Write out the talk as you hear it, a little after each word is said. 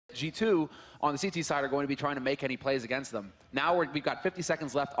G2 on the CT side are going to be trying to make any plays against them. Now we've got 50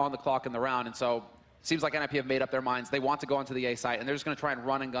 seconds left on the clock in the round, and so it seems like NiP have made up their minds. They want to go onto the A site, and they're just going to try and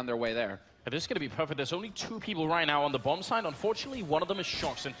run and gun their way there. This is going to be perfect. There's only 2 people right now on the bomb side. Unfortunately, one of them is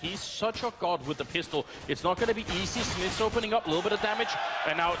Shox, and he's such a god with the pistol. It's not going to be easy. Smith's opening up, a little bit of damage,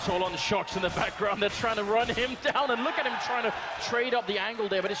 and now it's all on Shox in the background. They're trying to run him down, and look at him trying to trade up the angle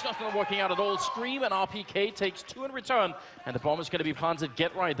there, but it's just not working out at all. Scream and RPK takes 2 in return, and the bomb is going to be planted.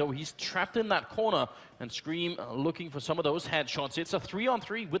 Get right, though. He's trapped in that corner, and Scream looking for some of those headshots. It's a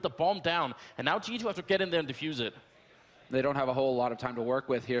 3-on-3 with the bomb down, and now G2 have to get in there and defuse it. They don't have a whole lot of time to work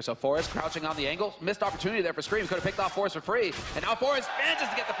with here. So Forrest crouching on the angle. Missed opportunity there for Scream. Could have picked off Forrest for free. And now Forrest manages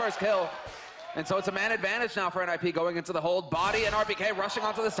to get the first kill. And so it's a man advantage now for NiP going into the hold. Body and RPK rushing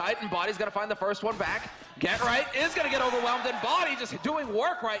onto the site, and Body's going to find the first one back. Get right is going to get overwhelmed, and Body just doing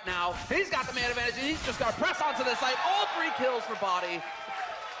work right now. He's got the man advantage, and he's just going to press onto the site. All 3 kills for Body.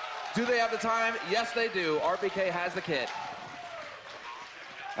 Do they have the time? Yes, they do. RPK has the kit.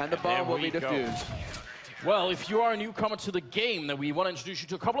 And the bomb will be defused. Well, if you are a newcomer to the game, then we want to introduce you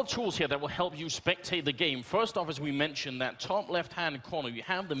to a couple of tools here that will help you spectate the game. First off, as we mentioned, that top left-hand corner, you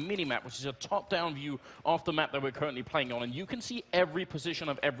have the mini-map, which is a top-down view of the map that we're currently playing on, and you can see every position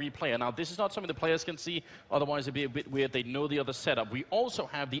of every player. Now, this is not something the players can see, otherwise it'd be a bit weird. They know the other setup. We also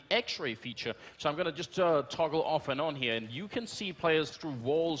have the X-ray feature, so I'm going to just toggle off and on here, and you can see players through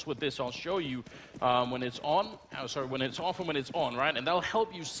walls with this. I'll show you when it's on, when it's off and when it's on, right? And that'll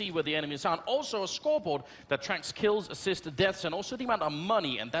help you see where the enemies are. And also a scoreboard that tracks kills, assists, deaths, and also the amount of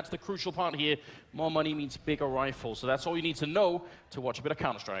money. And that's the crucial part here. More money means bigger rifles. So that's all you need to know to watch a bit of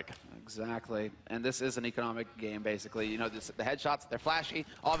Counter-Strike. Exactly. And this is an economic game, basically. You know, the headshots, they're flashy.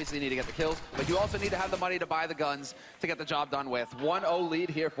 Obviously, you need to get the kills. But you also need to have the money to buy the guns to get the job done with. 1-0 lead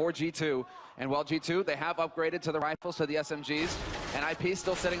here for G2. And while G2, they have upgraded to the rifles, to the SMGs. And NiP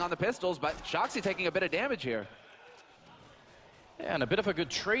still sitting on the pistols. But Shoxy taking a bit of damage here. Yeah, and a bit of a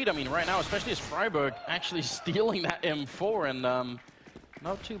good trade, I mean, right now, especially as Freiburg actually stealing that M4, and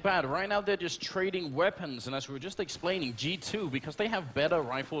not too bad. Right now, they're just trading weapons, and as we were just explaining, G2, because they have better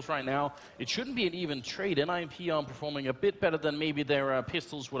rifles right now, it shouldn't be an even trade. NiP are performing a bit better than maybe their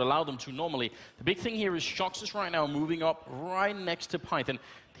pistols would allow them to normally. The big thing here is Shox is right now moving up right next to Python.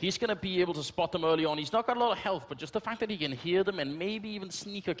 He's going to be able to spot them early on. He's not got a lot of health, but just the fact that he can hear them and maybe even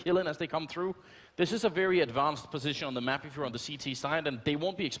sneak a kill in as they come through, this is a very advanced position on the map if you're on the CT side, and they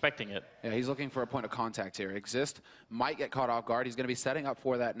won't be expecting it. Yeah, he's looking for a point of contact here. Exist might get caught off guard. He's going to be setting up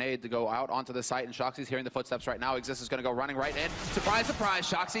for that nade to go out onto the site, and Shoxy's hearing the footsteps right now. Exist is going to go running right in. Surprise, surprise,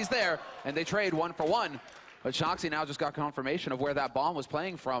 Shoxy's there, and they trade 1 for 1. But Shoxy now just got confirmation of where that bomb was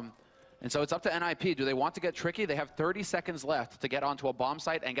playing from. And so it's up to NiP. Do they want to get tricky? They have 30 seconds left to get onto a bomb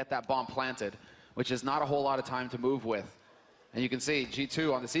site and get that bomb planted, which is not a whole lot of time to move with. And you can see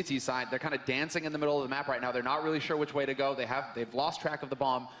G2 on the CT side, they're kind of dancing in the middle of the map right now. They're not really sure which way to go. They've lost track of the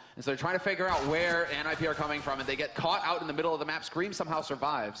bomb. And so they're trying to figure out where NiP are coming from, and they get caught out in the middle of the map. Scream somehow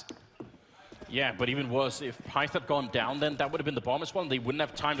survives. Yeah, but even worse, if Pyth had gone down, then that would have been the bomb as well, and they wouldn't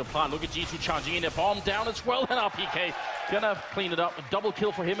have time to plant. Look at G2 charging in, a bomb down as well, and RPK gonna clean it up. A double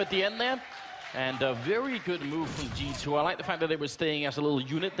kill for him at the end there. And a very good move from G2. I like the fact that they were staying as a little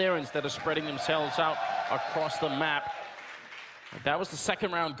unit there instead of spreading themselves out across the map. That was the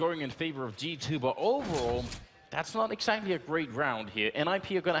second round going in favor of G2, but overall, that's not exactly a great round here.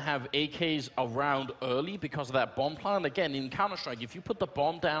 NiP are going to have AKs around early because of that bomb plan. Again, in Counter-Strike, if you put the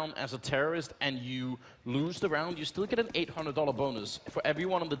bomb down as a terrorist and you lose the round, you still get an $800 bonus for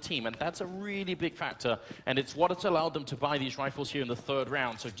everyone on the team, and that's a really big factor, and it's what it's allowed them to buy these rifles here in the third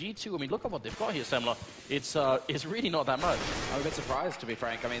round. So G2, I mean, look at what they've got here, Semler. It's really not that much. I'm a bit surprised, to be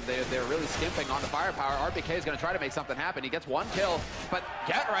frank. I mean, they're really skimping on the firepower. RPK is going to try to make something happen. He gets 1 kill, but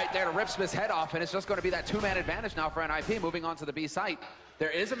get right there to rip Smith's head off, and it's just going to be that 2-man advantage now for NiP moving on to the B site.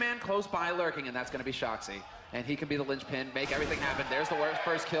 There is a man close by lurking, and that's going to be Shoxy. And he can be the linchpin, make everything happen. There's the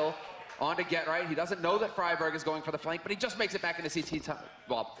first kill on to Get Right. He doesn't know that Freiburg is going for the flank, but he just makes it back into CT.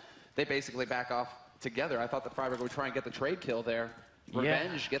 Well, they basically back off together. I thought that Freiburg would try and get the trade kill there.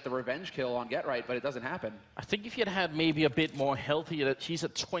 Get the revenge kill on Get Right, but it doesn't happen. I think if he had had maybe a bit more healthy, he's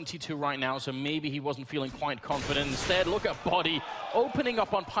at 22 right now, so maybe he wasn't feeling quite confident. Instead, look at Body opening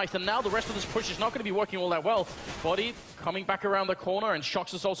up on Python. Now the rest of this push is not going to be working all that well. Body coming back around the corner, and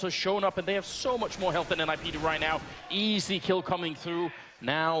Shox has also shown up, and they have so much more health than NiP do right now. Easy kill coming through.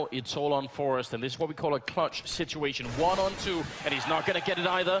 Now it's all on Forrest, and this is what we call a clutch situation. 1 on 2, and he's not going to get it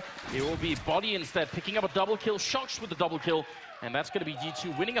either. It will be Body instead, picking up a double kill. Shox with the double kill. And that's going to be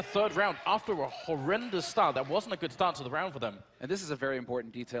G2 winning a third round after a horrendous start. That wasn't a good start to the round for them. And this is a very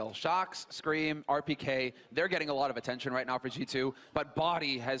important detail. Shox, Scream, RPK, they're getting a lot of attention right now for G2, but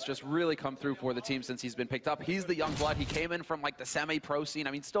Body has just really come through for the team since he's been picked up. He's the young blood. He came in from like the semi-pro scene.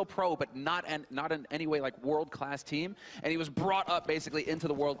 I mean, still pro, but not in any way like world-class team. And he was brought up basically into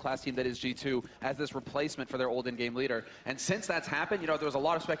the world-class team that is G2 as this replacement for their old in-game leader. And since that's happened, you know, there was a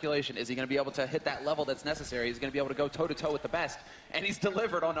lot of speculation. Is he going to be able to hit that level that's necessary? He's going to be able to go toe-to-toe with the best. And he's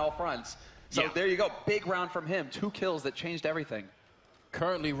delivered on all fronts. So there you go. Big round from him. 2 kills that changed everything.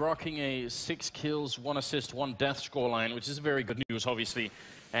 Currently rocking a 6 kills, 1 assist, 1 death scoreline, which is very good news, obviously.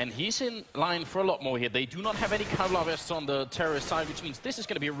 And he's in line for a lot more here. They do not have any Kevlar vests on the terrorist side, which means this is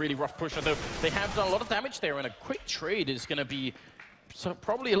going to be a really rough push. Although they have done a lot of damage there, and a quick trade is going to be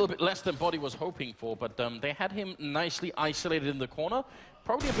probably a little bit less than Body was hoping for. But they had him nicely isolated in the corner.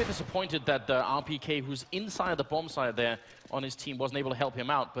 Probably a bit disappointed that RPK, who's inside the bomb side there on his team, wasn't able to help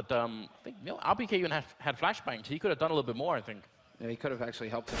him out. But I think, you know, RPK even had flashbangs. He could have done a little bit more, I think. Yeah, he could have actually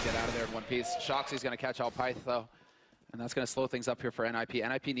helped him get out of there in one piece. Shoxy's going to catch out Pyth, though. And that's going to slow things up here for NiP.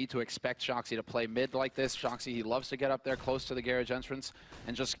 NiP need to expect Shoxy to play mid like this. Shoxy, he loves to get up there close to the garage entrance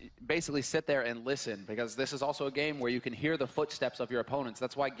and just basically sit there and listen, because this is also a game where you can hear the footsteps of your opponents.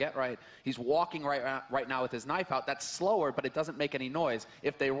 That's why Get Right, he's walking right now with his knife out. That's slower, but it doesn't make any noise.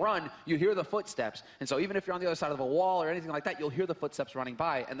 If they run, you hear the footsteps. And so even if you're on the other side of a wall or anything like that, you'll hear the footsteps running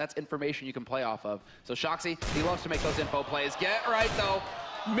by, and that's information you can play off of. So Shoxy, he loves to make those info plays. Get Right, though,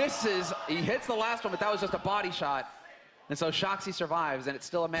 misses. He hits the last one, but that was just a body shot. And so Shoxy survives, and it's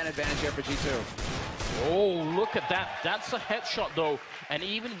still a man advantage here for G2. Oh, look at that. That's a headshot, though. And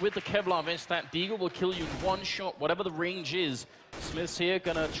even with the Kevlar vest, that Deagle will kill you in 1 shot, whatever the range is. Smith's here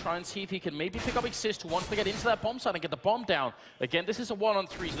going to try and see if he can maybe pick up Exist once they get into that bomb site and get the bomb down. Again, this is a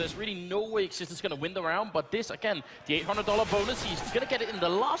 1-on-3, so there's really no way Exist is going to win the round. But this, again, the $800 bonus, he's going to get it in the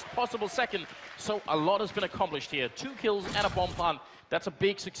last possible second. So a lot has been accomplished here. 2 kills and a bomb plant. That's a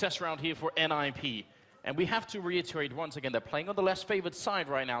big success round here for NiP. And we have to reiterate once again, they're playing on the less favored side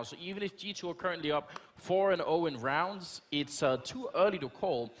right now. So even if G2 are currently up 4-0 in rounds, it's too early to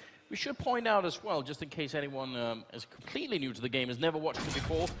call. We should point out as well, just in case anyone is completely new to the game, has never watched it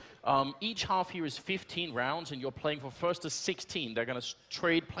before, each half here is 15 rounds, and you're playing for first to 16. They're going to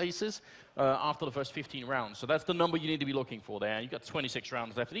trade places after the first 15 rounds. So that's the number you need to be looking for there. You've got 26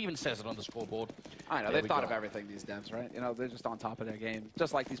 rounds left. It even says it on the scoreboard. I know, they've thought of everything, these devs, right? You know, they're just on top of their game,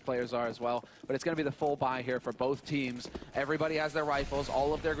 just like these players are as well. But it's going to be the full buy here for both teams. Everybody has their rifles,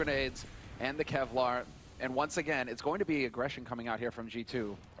 all of their grenades, and the Kevlar. And once again, it's going to be aggression coming out here from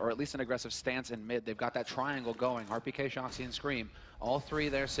G2, or at least an aggressive stance in mid. They've got that triangle going, RPK, Shoxy, and Scream. All 3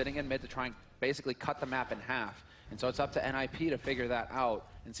 there sitting in mid to try and basically cut the map in half. And so it's up to NiP to figure that out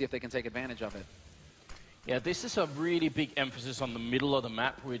and see if they can take advantage of it. Yeah, this is a really big emphasis on the middle of the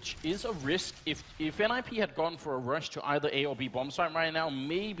map, which is a risk. If NiP had gone for a rush to either A or B bomb site right now,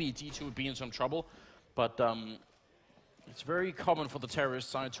 maybe G2 would be in some trouble. But it's very common for the terrorist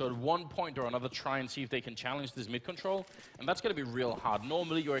side to at one point or another try and see if they can challenge this mid control, and that's going to be real hard.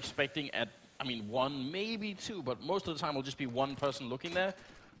 Normally you're expecting at, I mean, 1, maybe 2, but most of the time it'll just be 1 person looking there.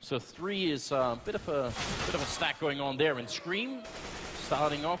 So 3 is a bit of a stack going on there. And Scream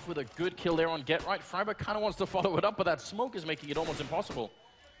starting off with a good kill there on Get Right. Freiburg kind of wants to follow it up, but that smoke is making it almost impossible.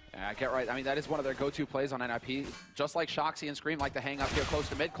 Yeah, Get Right. I mean, that is one of their go-to plays on NiP. Just like Shoxy and Scream like to hang up here close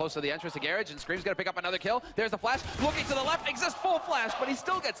to mid, close to the entrance to garage, and Scream's going to pick up another kill. There's the flash. Looking to the left. Exist full flash, but he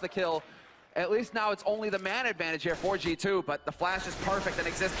still gets the kill. At least now it's only the man advantage here for G2, but the flash is perfect, and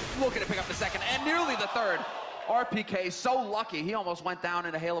Exist looking to pick up the second and nearly the third. RPK so lucky. He almost went down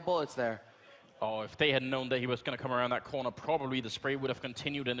in a hail of bullets there. Oh, if they had known that he was going to come around that corner, probably the spray would have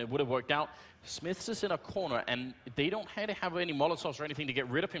continued and it would have worked out. Smiths is in a corner, and they don't have any Molotovs or anything to get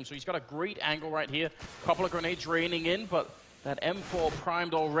rid of him, so he's got a great angle right here. Couple of grenades raining in, but that M4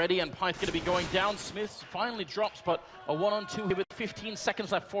 primed already, and Pyth going to be going down. Smiths finally drops, but a 1-on-2 here with 15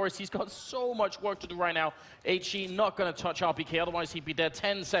 seconds left for us. He's got so much work to do right now. HE not going to touch RPK, otherwise he'd be dead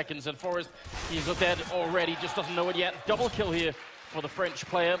 10 seconds, and Forrest, he's dead already, just doesn't know it yet. Double kill here for the French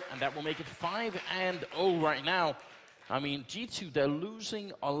player, and that will make it 5-0 right now. I mean, G2, they're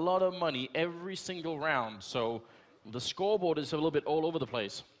losing a lot of money every single round, so the scoreboard is a little bit all over the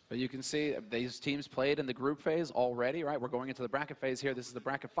place. But you can see these teams played in the group phase already, right? We're going into the bracket phase here. This is the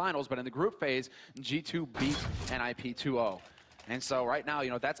bracket finals, but in the group phase, G2 beat NiP 2-0. And so right now, you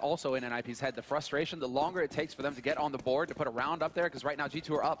know, that's also in NiP's head. The frustration, the longer it takes for them to get on the board, to put a round up there, because right now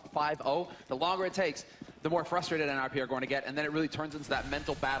G2 are up 5-0. The longer it takes, the more frustrated NiP are going to get, and then it really turns into that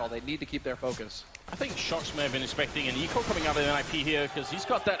mental battle. They need to keep their focus. I think Shox may have been expecting an eco coming out of NiP here, because he's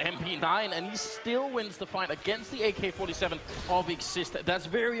got that MP9 and he still wins the fight against the AK-47 of Exist. That's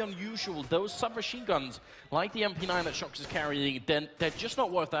very unusual. Those submachine guns, like the MP9 that Shox is carrying, they're just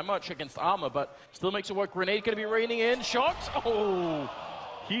not worth that much against armor, but still makes it work. Grenade going to be raining in. Shox! Oh!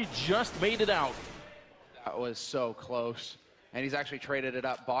 He just made it out. That was so close. And he's actually traded it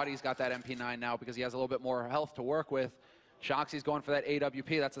up. Body's got that MP9 now because he has a little bit more health to work with. Shoxy's going for that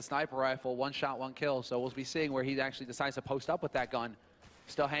AWP. That's a sniper rifle. One shot, one kill. So we'll be seeing where he actually decides to post up with that gun.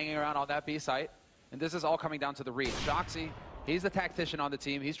 Still hanging around on that B site. And this is all coming down to the read. Shoxy, he's the tactician on the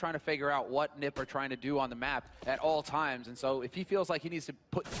team. He's trying to figure out what NiP are trying to do on the map at all times. And so if he feels like he needs to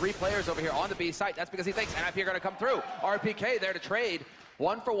put 3 players over here on the B site, that's because he thinks NiP are going to come through. RPK there to trade.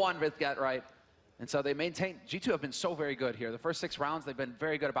 1 for 1 with Get Right. And so they maintain, G2 have been so very good here. The first 6 rounds, they've been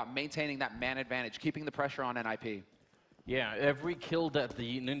very good about maintaining that man advantage, keeping the pressure on NiP. Yeah, every kill that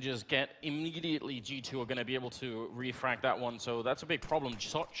the Ninjas get, immediately G2 are going to be able to refrag that one, so that's a big problem.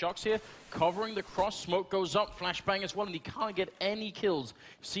 Shox here, covering the cross, smoke goes up, flashbang as well, and he can't get any kills.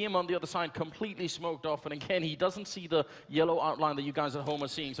 See him on the other side, completely smoked off, and again, he doesn't see the yellow outline that you guys at home are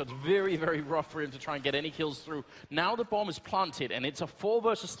seeing, so it's very, very rough for him to try and get any kills through. Now the bomb is planted, and it's a 4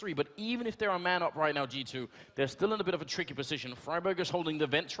 versus 3, but even if they're a man up right now, G2, they're still in a bit of a tricky position. Freiburger's holding the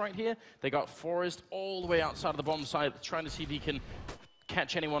vents right here. They got Forest all the way outside of the bomb side, trying to see if he can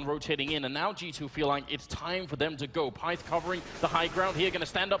catch anyone rotating in, and now G2 feel like it's time for them to go. Pyth covering the high ground here, gonna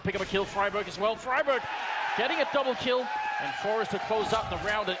stand up, pick up a kill. Freiburg as well. Freiburg getting a double kill, and Forrest to close out the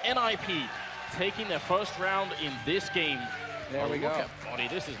round, and NiP taking their first round in this game. There we go. Look at Body,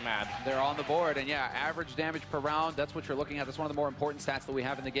 this is mad. They're on the board, and yeah, average damage per round, that's what you're looking at. That's one of the more important stats that we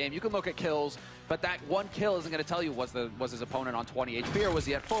have in the game. You can look at kills, but that one kill isn't going to tell you was his opponent on 20 HP or was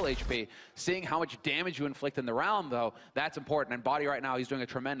he at full HP. Seeing how much damage you inflict in the round, though, that's important. And Body right now, he's doing a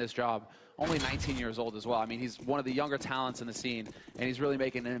tremendous job. Only 19 years old as well. I mean, he's one of the younger talents in the scene, and he's really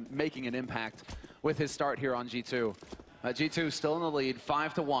making an impact with his start here on G2. G2 still in the lead,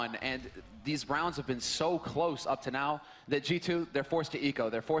 5-1, and these rounds have been so close up to now that G2, they're forced to eco.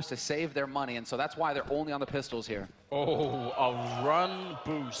 They're forced to save their money, and so that's why they're only on the pistols here. Oh, a run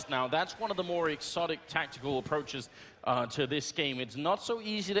boost. Now, that's one of the more exotic tactical approaches to this game. It's not so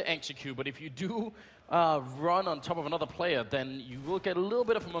easy to execute, but if you do run on top of another player, then you will get a little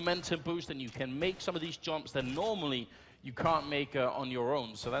bit of a momentum boost, and you can make some of these jumps that normally you can't make on your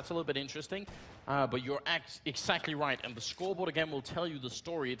own. So that's a little bit interesting. But you're exactly right, and the scoreboard again will tell you the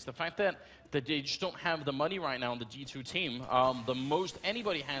story. It's the fact that they just don't have the money right now on the G2 team. The most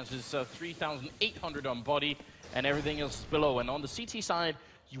anybody has is 3,800 on Body, and everything else below. And on the CT side,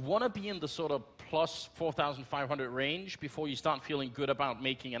 you want to be in the sort of plus 4,500 range before you start feeling good about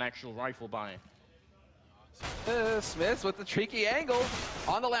making an actual rifle buy. Smiths with the tricky angle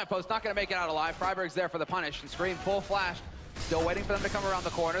on the lamppost, not going to make it out alive. Freiburg's there for the punish, and Scream full flash. Still waiting for them to come around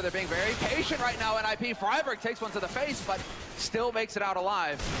the corner. They're being very patient right now. NiP Freiburg takes one to the face, but still makes it out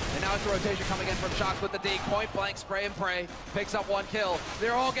alive. And now it's a rotation coming in from Shox with the D. Point blank, spray and pray. Picks up 1 kill.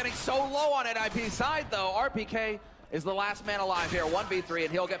 They're all getting so low on NiP's side, though. RPK is the last man alive here. 1v3,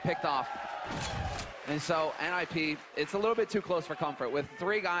 and he'll get picked off. And so NiP, it's a little bit too close for comfort. With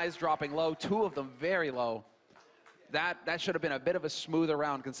 3 guys dropping low, 2 of them very low. That should have been a bit of a smoother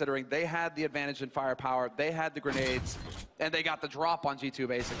round, considering they had the advantage in firepower, they had the grenades, and they got the drop on G2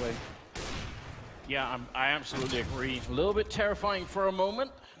 basically. Yeah, I absolutely agree. A little bit terrifying for a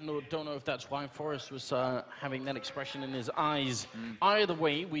moment. No, don't know if that's why Forrest was having that expression in his eyes. Either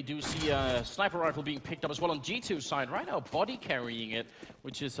way, we do see a sniper rifle being picked up as well on G2's side. Right now, Body carrying it,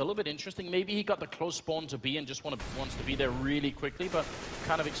 which is a little bit interesting. Maybe he got the close spawn to be and just wants to be there really quickly, but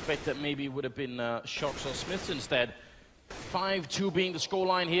kind of expect that maybe it would have been Shox or Smiths instead. 5-2 being the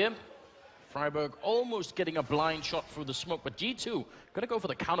scoreline here. Freiburg almost getting a blind shot through the smoke, but G2 going to go for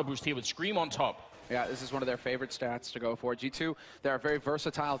the counter boost here with Scream on top. Yeah, this is one of their favorite stats to go for. G2, they're a very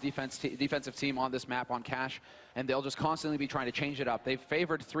versatile defensive team on this map on Cash, and they'll just constantly be trying to change it up. They've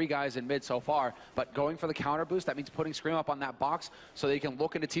favored 3 guys in mid so far, but going for the counter boost, that means putting Scream up on that box so they can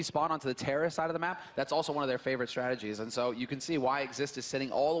look into T-spawn onto the terrace side of the map. That's also one of their favorite strategies, and so you can see why Exist is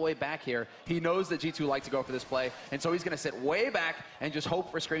sitting all the way back here. He knows that G2 like to go for this play, and so he's going to sit way back and just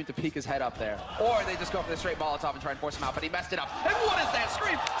hope for Scream to peek his head up there. Or they just go for the straight Molotov and try and force him out, but he messed it up. And what is that?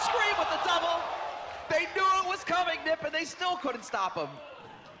 Scream! Scream with the double! They knew it was coming, NiP, and they still couldn't stop him.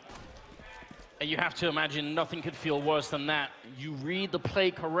 And you have to imagine nothing could feel worse than that. You read the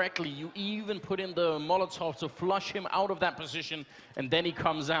play correctly. You even put in the Molotov to flush him out of that position, and then he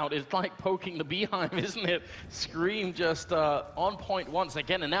comes out. It's like poking the beehive, isn't it? Scream just on point once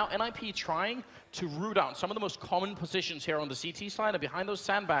again. And now NiP trying to root out some of the most common positions here on the CT side, and behind those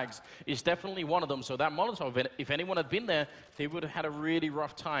sandbags is definitely one of them. So that Molotov, if anyone had been there, they would have had a really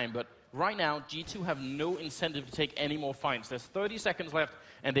rough time. But right now, G2 have no incentive to take any more fights. There's 30 seconds left,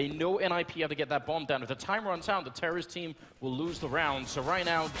 and they know NiP have to get that bomb down. If the time runs out, the terrorist team will lose the round. So right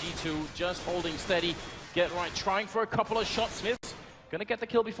now, G2 just holding steady, get right, trying for a couple of shots. Smith's gonna get the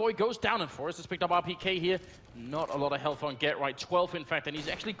kill before he goes down, and Forrest has picked up RPK here. Not a lot of health on Get Right, 12 in fact, and he's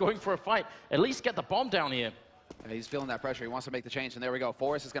actually going for a fight. At least get the bomb down here. And he's feeling that pressure. He wants to make the change, and there we go.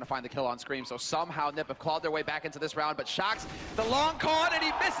 Forrest is going to find the kill on Scream. So somehow NiP have clawed their way back into this round, but Shox, the long con, and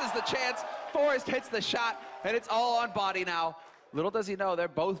he misses the chance. Forrest hits the shot, and it's all on Body now. Little does he know, they're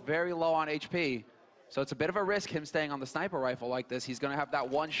both very low on HP. So it's a bit of a risk, him staying on the sniper rifle like this. He's going to have that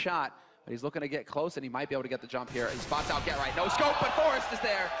one shot, but he's looking to get close, and he might be able to get the jump here. He spots out Get Right. No scope, but Forrest is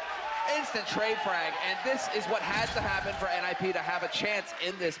there. Instant trade frag, and this is what has to happen for NiP to have a chance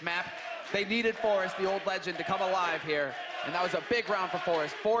in this map. They needed Forrest, the old legend, to come alive here, and that was a big round for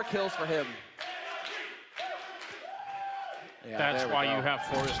Forrest. 4 kills for him. Yeah, that's why you have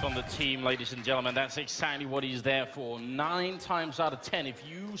Forrest on the team, ladies and gentlemen. That's exactly what he's there for. 9 times out of 10, if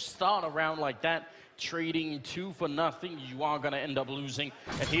you start a round like that, trading 2 for nothing, you are going to end up losing.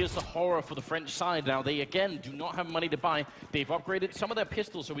 And here's the horror for the French side now. They, again, do not have money to buy. They've upgraded some of their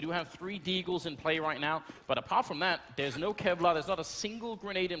pistols, so we do have 3 Deagles in play right now. But apart from that, there's no Kevlar. There's not a single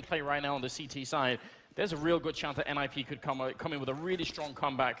grenade in play right now on the CT side. There's a real good chance that NiP could come in with a really strong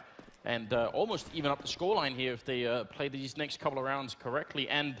comeback and almost even up the scoreline here if they play these next couple of rounds correctly.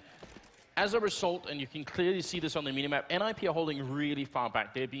 And as a result, and you can clearly see this on the minimap, NiP are holding really far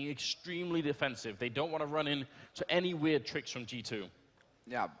back. They're being extremely defensive. They don't want to run into any weird tricks from G2.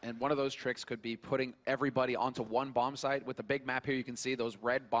 Yeah, and one of those tricks could be putting everybody onto one bomb site. With the big map here, you can see those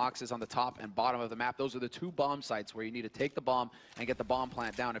red boxes on the top and bottom of the map. Those are the 2 bomb sites where you need to take the bomb and get the bomb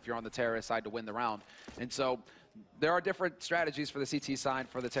plant down if you're on the terrorist side to win the round. And so there are different strategies for the CT side,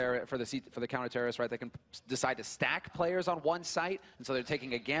 for the counter-terrorists, right? They can decide to stack players on one site, and so they're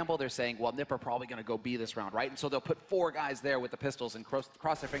taking a gamble. They're saying, well, NiP are probably going to go B this round, right? And so they'll put 4 guys there with the pistols and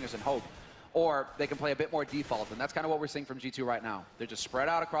cross their fingers and hope. Or they can play a bit more default, and that's kind of what we're seeing from G2 right now. They're just spread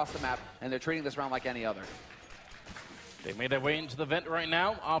out across the map, and they're treating this round like any other. They made their way into the vent right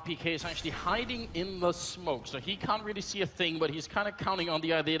now. RPK is actually hiding in the smoke, so he can't really see a thing, but he's kind of counting on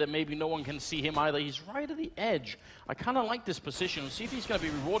the idea that maybe no one can see him either. He's right at the edge. I kind of like this position. We'll see if he's going to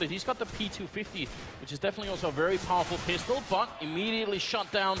be rewarded. He's got the P250, which is definitely also a very powerful pistol, but immediately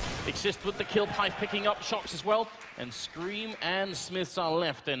shut down. Exist with the kill pipe, picking up shots as well, and Scream and Smiths are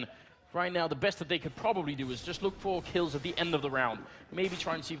left. And right now, the best that they could probably do is just look for kills at the end of the round. Maybe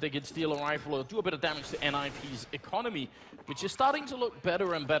try and see if they could steal a rifle or do a bit of damage to NiP's economy, which is starting to look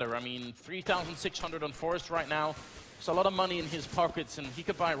better and better. I mean, 3,600 on Forrest right now. There's a lot of money in his pockets, and he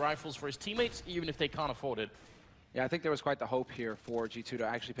could buy rifles for his teammates, even if they can't afford it. Yeah, I think there was quite the hope here for G2 to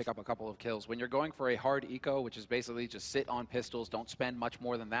actually pick up a couple of kills. When you're going for a hard eco, which is basically just sit on pistols, don't spend much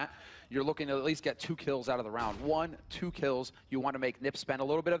more than that, you're looking to at least get 2 kills out of the round. 1, 2 kills. You want to make NiP spend a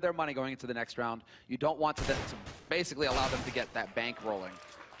little bit of their money going into the next round. You don't want to basically allow them to get that bank rolling,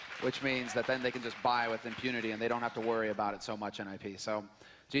 which means that then they can just buy with impunity and they don't have to worry about it so much, NiP. So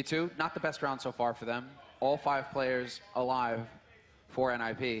G2, not the best round so far for them. All 5 players alive for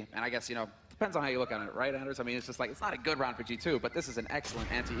NiP. And I guess, you know, depends on how you look at it, right, Anders? I mean, it's just like, it's not a good round for G2, but this is an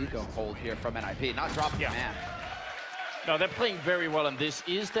excellent anti-eco hold here from NiP. Not dropping a man. No, they're playing very well, and this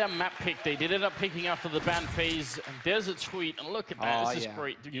is their map pick. They did end up picking after the ban phase, and there's a tweet, and look at that. This is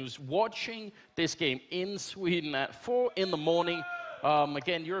great news. Watching this game in Sweden at 4 in the morning.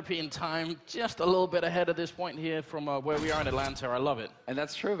 Again, European time, just a little bit ahead at this point here from where we are in Atlanta. I love it. And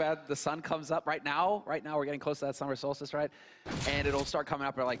that's true, man. The sun comes up right now. Right now, we're getting close to that summer solstice, right? And it'll start coming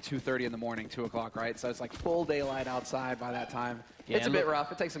up at like 2:30 in the morning, 2 o'clock, right? So it's like full daylight outside by that time. Yeah, it's a bit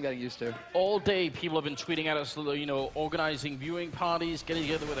rough. It takes some getting used to. All day, people have been tweeting at us, you know, organizing viewing parties, getting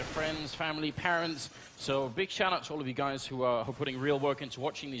together with their friends, family, parents. So big shout out to all of you guys who are putting real work into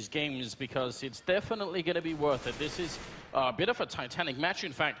watching these games, because it's definitely going to be worth it. This is a bit of a titanic match,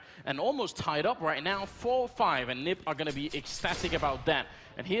 in fact, and almost tied up right now, 4-5, and NiP are going to be ecstatic about that.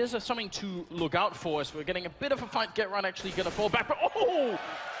 And here's something to look out for as we're getting a bit of a fight. Get Right actually going to fall back, but oh,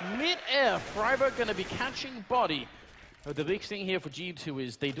 mid-air, Freiberg going to be catching Body. The big thing here for G2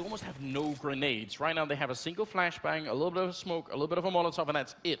 is they almost have no grenades. Right now they have a single flashbang, a little bit of smoke, a little bit of a Molotov, and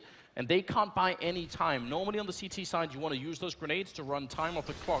that's it. And they can't buy any time. Normally on the CT side, you want to use those grenades to run time off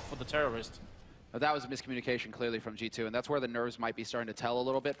the clock for the terrorists. That was a miscommunication clearly from G2, and that's where the nerves might be starting to tell a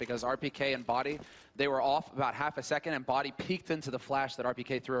little bit, because RPK and Body, they were off about half a second, and Body peeked into the flash that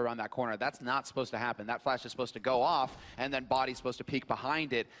RPK threw around that corner. That's not supposed to happen. That flash is supposed to go off, and then Body's supposed to peek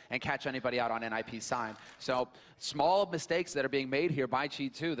behind it and catch anybody out on NiP's side. So small mistakes that are being made here by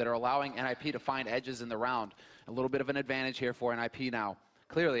G2 that are allowing NiP to find edges in the round. A little bit of an advantage here for NiP now.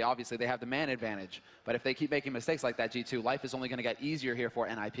 Clearly, obviously, they have the man advantage. But if they keep making mistakes like that, G2, life is only going to get easier here for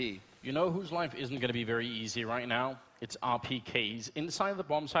NiP. You know whose life isn't going to be very easy right now? It's RPK's. Inside the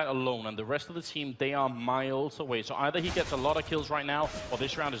bomb site alone, and the rest of the team, they are miles away. So either he gets a lot of kills right now, or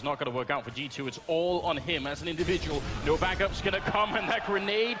this round is not going to work out for G2. It's all on him as an individual. No backup's going to come, and that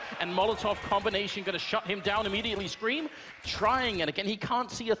grenade and Molotov combination going to shut him down immediately. Scream trying, and again, he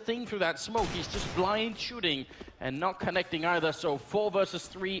can't see a thing through that smoke. He's just blind shooting and not connecting either. So 4 versus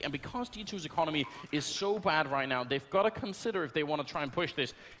 3, and because G2's economy is so bad right now, they've got to consider if they want to try and push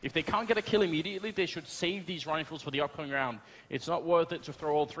this. If they can't get a kill immediately, they should save these rifles for the upcoming round. It's not worth it to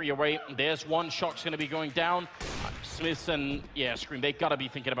throw all 3 away. There's one. Shock's going to be going down. Smiths and, yeah, Scream, they've got to be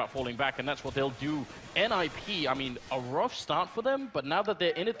thinking about falling back, and that's what they'll do. NiP, I mean, a rough start for them, but now that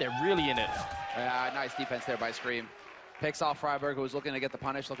they're in it, they're really in it. Nice defense there by Scream. Picks off Freiburg, who was looking to get the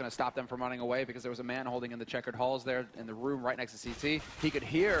punish, looking to stop them from running away, because there was a man holding in the checkered halls there in the room right next to CT. He could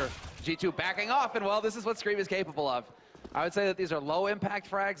hear G2 backing off, and well, this is what Scream is capable of. I would say that these are low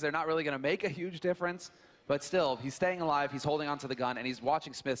impact frags. They're not really going to make a huge difference, but still, he's staying alive, he's holding onto the gun, and he's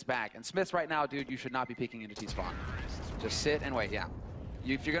watching Smith's back. And Smith's right now, dude, you should not be peeking into T-spawn. Just sit and wait, yeah.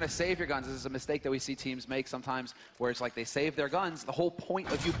 If you're going to save your guns, this is a mistake that we see teams make sometimes, where it's like they save their guns. The whole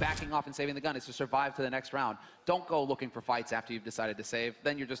point of you backing off and saving the gun is to survive to the next round. Don't go looking for fights after you've decided to save.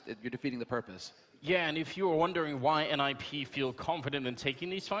 Then you're defeating the purpose. Yeah, and if you were wondering why NiP feel confident in taking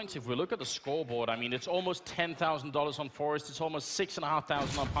these fights, if we look at the scoreboard, I mean, it's almost $10,000 on Forest, it's almost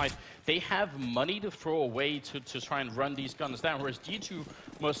 $6,500 on Pyth. They have money to throw away to try and run these guns down, whereas G2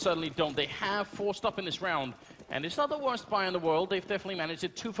 most certainly don't. They have forced up in this round, and it's not the worst buy in the world. They've definitely managed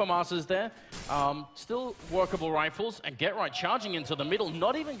it. 2 FAMASas there. Still workable rifles, and Get Right charging into the middle,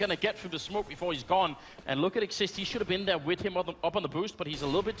 not even going to get through the smoke before he's gone. And look at Exist, he should have been there with him up on the boost, but he's a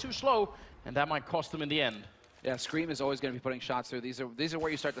little bit too slow, and that might cost him in the end. Yeah, Scream is always going to be putting shots through. These are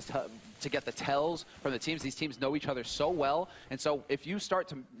where you start to get the tells from the teams. These teams know each other so well, and so if you start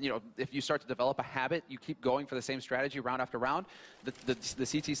to develop a habit, you keep going for the same strategy round after round. The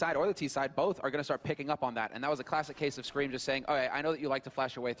CT side or the T side both are going to start picking up on that, and that was a classic case of Scream just saying, "Okay, I know that you like to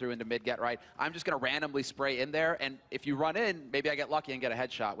flash your way through into mid, Get Right. I'm just going to randomly spray in there, and if you run in, maybe I get lucky and get a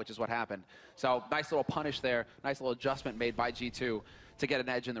headshot," which is what happened. So nice little punish there, nice little adjustment made by G2 to get an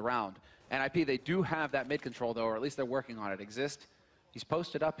edge in the round. NiP, they do have that mid control, though, or at least they're working on it. Exist, he's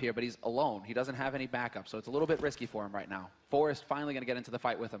posted up here, but he's alone. He doesn't have any backup, so it's a little bit risky for him right now. Forrest finally going to get into the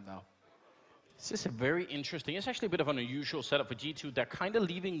fight with him, though. This is a very interesting, it's actually a bit of an unusual setup for G2. They're kind of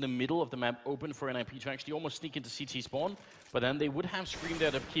leaving the middle of the map open for NiP to actually almost sneak into CT spawn, but then they would have Scream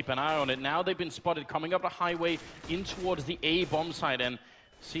there to keep an eye on it. Now they've been spotted coming up the highway in towards the A bomb site, and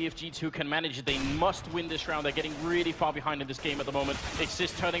see if G2 can manage it. They must win this round. They're getting really far behind in this game at the moment.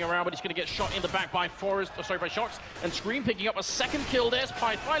 Exist turning around, but he's going to get shot in the back by by Shocks. And Scream picking up a second kill. There's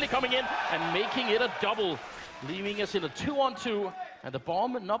Pyth finally coming in and making it a double, leaving us in a 2-on-2. And the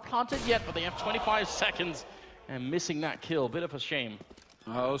bomb not planted yet, but they have 25 seconds and missing that kill. Bit of a shame.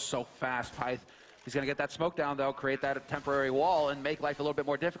 Oh, so fast, Pyth. He's going to get that smoke down, though, create that temporary wall, and make life a little bit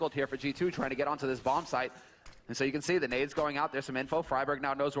more difficult here for G2 trying to get onto this bomb site. And so you can see the nades going out. There's some info. Freiburg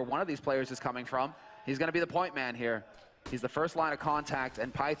now knows where one of these players is coming from. He's going to be the point man here. He's the first line of contact,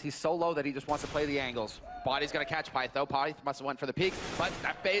 and Pyth, he's so low that he just wants to play the angles. Body's going to catch Pyth, though. Pyth must have went for the peak, but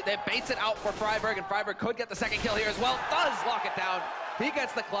that baits it out for Freiburg, and Freiburg could get the second kill here as well. Does lock it down. He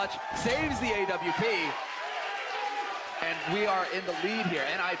gets the clutch, saves the AWP, and we are in the lead here.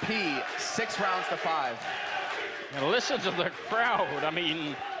 NiP, 6 rounds to 5. And listen to the crowd. I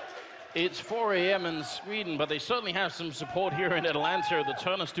mean, it's 4 a.m. in Sweden, but they certainly have some support here in Atlanta at the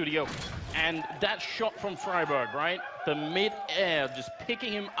Turner studio. And that shot from Freiburg, right? The mid-air, just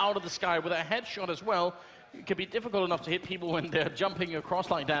picking him out of the sky with a headshot as well. It can be difficult enough to hit people when they're jumping across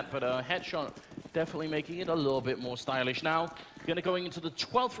like that, but a headshot definitely making it a little bit more stylish. Now, going into the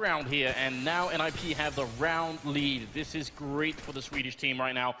 12th round here, and now NiP have the round lead. This is great for the Swedish team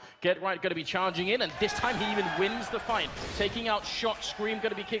right now. Get Right going to be charging in, and this time he even wins the fight. Taking out Shot, Scream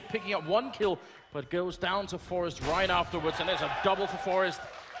going to be picking up 1 kill, but goes down to Forrest right afterwards, and there's a double for Forrest.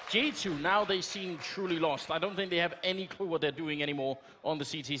 G2, now they seem truly lost. I don't think they have any clue what they're doing anymore on the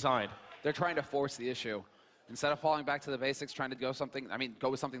CT side. They're trying to force the issue. Instead of falling back to the basics, trying to go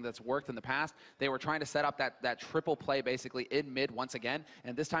with something that's worked in the past, they were trying to set up that triple play basically in mid once again.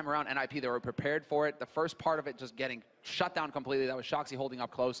 And this time around, NiP, they were prepared for it. The first part of it just getting shut down completely. That was Shoxy holding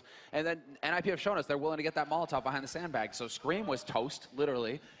up close. And then NiP have shown us they're willing to get that Molotov behind the sandbag. So Scream was toast,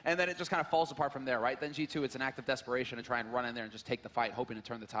 literally. And then it just kind of falls apart from there, right? Then G2, it's an act of desperation to try and run in there and just take the fight, hoping to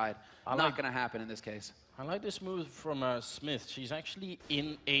turn the tide. Not going to happen in this case. I like this move from Smith. She's actually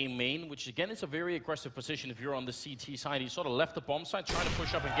in A main, which again is a very aggressive position if you're on the CT side. He sort of left the bomb side, trying to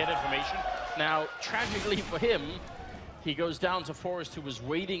push up and get information. Now, tragically for him, he goes down to Forrest, who was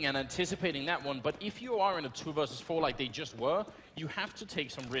waiting and anticipating that one. But if you are in a 2 versus 4 like they just were, you have to take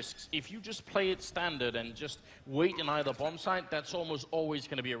some risks. If you just play it standard and just wait in either bomb site, that's almost always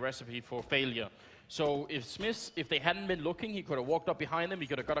going to be a recipe for failure. So if they hadn't been looking, he could have walked up behind them, he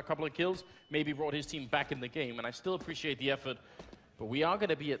could have got a couple of kills, maybe brought his team back in the game. And I still appreciate the effort. But we are going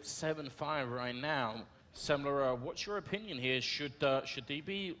to be at 7-5 right now. Semler, what's your opinion here? Should they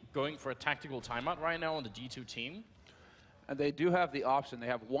be going for a tactical timeout right now on the G2 team? And they do have the option. They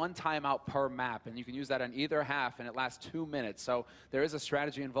have 1 timeout per map, and you can use that on either half, and it lasts 2 minutes. So there is a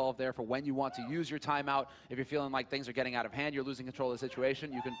strategy involved there for when you want to use your timeout. If you're feeling like things are getting out of hand, you're losing control of the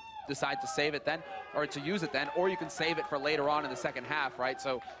situation, you can decide to save it then, or to use it then, or you can save it for later on in the second half, right?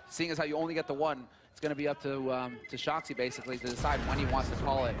 So seeing as how you only get the 1, it's going to be up to Shoxy, basically, to decide when he wants to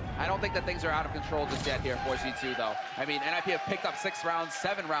call it. I don't think that things are out of control just yet here for G2, though. I mean, NiP have picked up 6 rounds,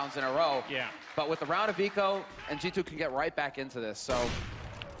 7 rounds in a row. Yeah. But with the round of eco, and G2 can get right back into this. So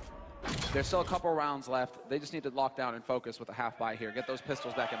there's still a couple rounds left. They just need to lock down and focus with a half buy here. Get those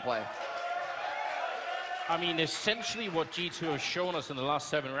pistols back in play. I mean, essentially what G2 have shown us in the last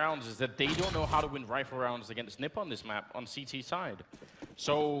 7 rounds is that they don't know how to win rifle rounds against NiP on this map, on CT side.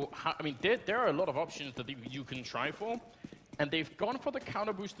 So, I mean, there are a lot of options that you can try for. And they've gone for the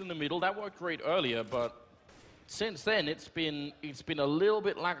counter boost in the middle. That worked great earlier, but since then, it's been a little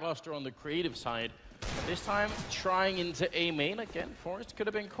bit lackluster on the creative side. But this time, trying into A main again. Forrest could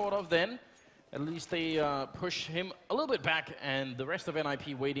have been caught off then. At least they push him a little bit back, and the rest of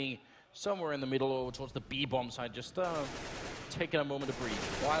NiP waiting somewhere in the middle or towards the B bomb side, just taking a moment to breathe.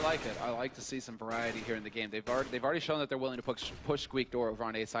 Well, I like it. I like to see some variety here in the game. They've already shown that they're willing to push Squeak Door over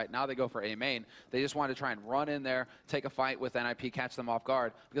on A site. Now they go for A main. They just want to try and run in there, take a fight with NiP, catch them off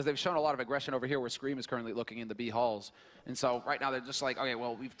guard, because they've shown a lot of aggression over here where Scream is currently looking in the B halls. And so right now they're just like, okay,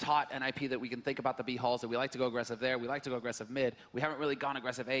 well, we've taught NiP that we can think about the B halls, that we like to go aggressive there, we like to go aggressive mid. We haven't really gone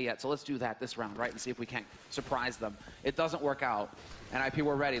aggressive A yet, so let's do that this round, right, and see if we can't surprise them. It doesn't work out. NiP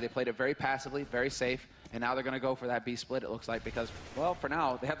were ready. They played it very passively, very safe, and now they're going to go for that B split, it looks like, because, well, for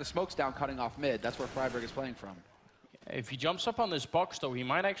now, they have the smokes down cutting off mid. That's where Freiburg is playing from. If he jumps up on this box, though, he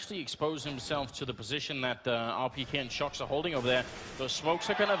might actually expose himself to the position that RPK and Shox are holding over there. Those smokes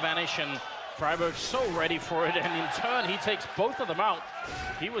are going to vanish, and Freiburg's so ready for it, and in turn, he takes both of them out.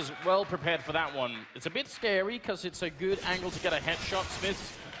 He was well prepared for that one. It's a bit scary, because it's a good angle to get a headshot.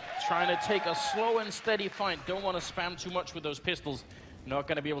 Smith's trying to take a slow and steady fight. Don't want to spam too much with those pistols. Not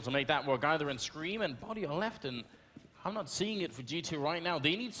going to be able to make that work either. And Scream and Body are left, and I'm not seeing it for G2 right now.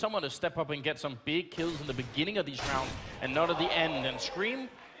 They need someone to step up and get some big kills in the beginning of these rounds and not at the end. And Scream,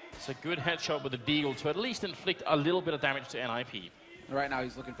 it's a good headshot with a deagle to at least inflict a little bit of damage to NiP. Right now,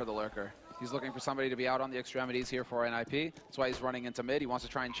 he's looking for the lurker. He's looking for somebody to be out on the extremities here for NiP. That's why he's running into mid. He wants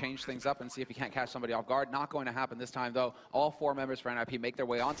to try and change things up and see if he can't catch somebody off guard. Not going to happen this time, though. All 4 members for NiP make their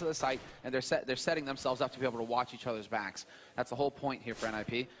way onto the site, and they're setting themselves up to be able to watch each other's backs. That's the whole point here for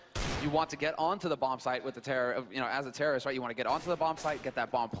NiP. You want to get onto the bomb site with the terror, as a terrorist, right? You want to get onto the bomb site, get that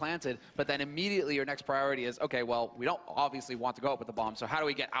bomb planted, but then immediately your next priority is, okay, well, we don't obviously want to go up with the bomb, so how do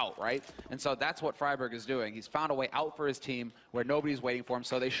we get out, right? And so that's what Freiburg is doing. He's found a way out for his team where nobody's waiting for him,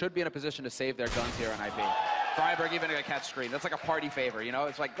 so they should be in a position to save their guns here on NiP. Freiburg even gonna catch Scream. That's like a party favor,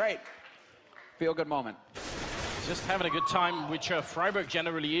 It's like, great, feel good moment. Just having a good time, which Freiburg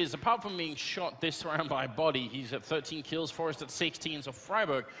generally is. Apart from being shot this round by Body, he's at 13 kills, Forrest at 16, so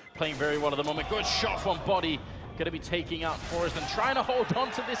Freiburg playing very well at the moment. Good shot from Body. Going to be taking out Forrest and trying to hold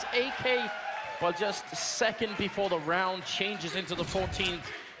on to this AK. Well, just a second before the round changes into the 14th,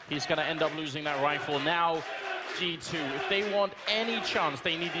 he's going to end up losing that rifle. Now, G2, if they want any chance,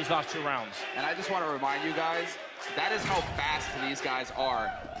 they need these last 2 rounds. And I just want to remind you guys, that is how fast these guys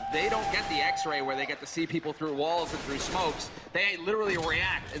are. They don't get the X-ray where they get to see people through walls and through smokes. They literally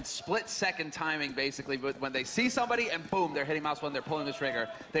react in split-second timing, basically. But when they see somebody, and boom, they're hitting mouse when they're pulling the trigger.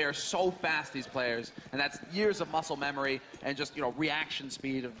 They are so fast, these players, and that's years of muscle memory and just reaction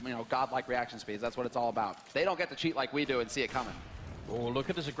speed of godlike reaction speeds. That's what it's all about. They don't get to cheat like we do and see it coming. Oh, look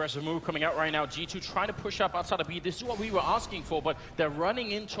at this aggressive move coming out right now. G2 trying to push up outside of B. This is what we were asking for, but they're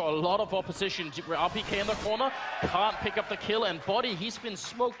running into a lot of opposition. RPK in the corner, can't pick up the kill, and Body, he's been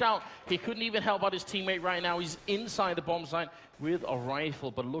smoked out. He couldn't even help out his teammate right now. He's inside the bomb site with a rifle,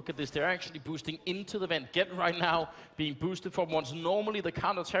 but look at this. They're actually boosting into the vent. Get right now being boosted from what's normally the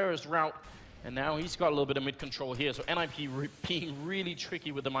counter-terrorist route, and now he's got a little bit of mid-control here, so NiP being really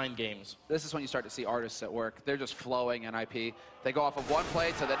tricky with the mind games. This is when you start to see artists at work. They're just flowing, NiP. They go off of one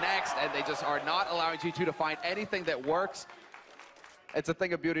play to the next, and they just are not allowing G2 to find anything that works. It's a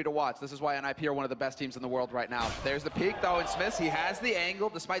thing of beauty to watch. This is why NiP are one of the best teams in the world right now. There's the peak, though, and Smiths, he has the angle,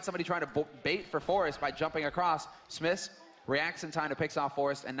 despite somebody trying to bait for Forrest by jumping across. Smiths reacts in time to picks off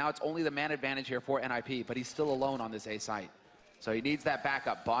Forrest, and now it's only the man advantage here for NiP, but he's still alone on this A site. So he needs that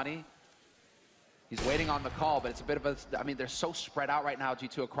backup. Bonnie, he's waiting on the call, but it's a bit of a, I mean, they're so spread out right now,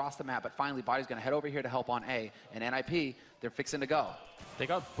 G2 across the map, but finally Body's gonna head over here to help on A, and NiP, they're fixing to go. They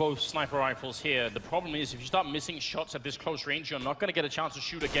got both sniper rifles here. The problem is if you start missing shots at this close range, you're not gonna get a chance to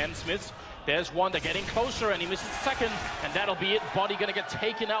shoot again, Smiths. There's one, they're getting closer, and he misses the second, and that'll be it. Body gonna get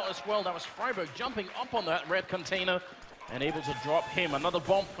taken out as well. That was Freiburg jumping up on that red container and able to drop him. Another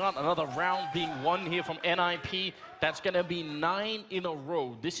bomb plant, another round being won here from NiP. That's going to be 9 in a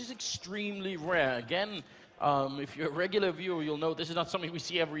row. This is extremely rare. Again, if you're a regular viewer, you'll know this is not something we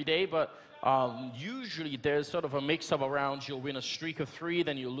see every day, but usually there's sort of a mix-up of rounds. You'll win a streak of 3,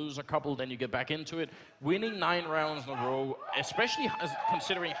 then you lose a couple, then you get back into it. Winning 9 rounds in a row, especially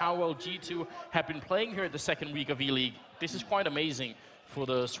considering how well G2 have been playing here at the second week of ELEAGUE, this is quite amazing for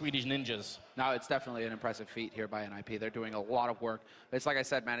the Swedish Ninjas. Now, it's definitely an impressive feat here by NiP. They're doing a lot of work. It's like I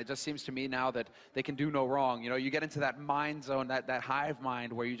said, man, it just seems to me now that they can do no wrong. You know, you get into that mind zone, that hive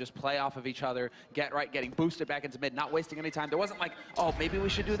mind where you just play off of each other, get right, getting boosted back into mid, not wasting any time. There wasn't like, oh, maybe we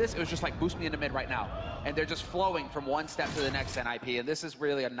should do this. It was just like, boost me into mid right now. And they're just flowing from one step to the next, NiP. And this is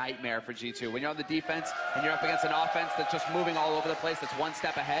really a nightmare for G2. When you're on the defense and you're up against an offense that's just moving all over the place, that's one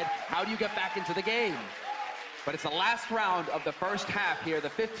step ahead, how do you get back into the game? But it's the last round of the first half here, the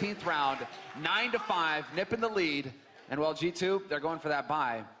 15th round, 9-5, NiP in the lead. And well, G2, they're going for that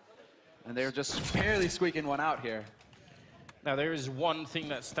bye. And they're just barely squeaking one out here. Now, there is one thing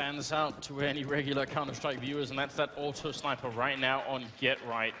that stands out to any regular Counter-Strike viewers, and that's that auto sniper right now on Get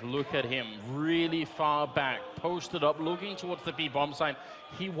Right. Look at him, really far back, posted up, looking towards the B bomb site.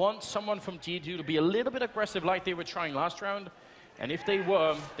 He wants someone from G2 to be a little bit aggressive like they were trying last round. And if they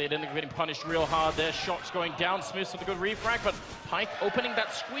were, they'd end up getting punished real hard. Their shots going down. Smiths with a good refrag, but Pike opening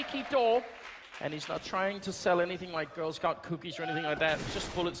that squeaky door. And he's not trying to sell anything like Girl Scout cookies or anything like that. It's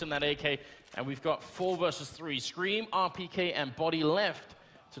just bullets in that AK. And we've got 4 versus 3. Scream, RPK, and Body left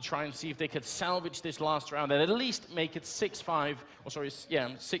to try and see if they could salvage this last round and at least make it 6-5, or sorry, yeah,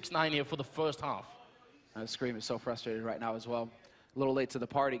 6-9 here for the first half. Scream is so frustrated right now as well. A little late to the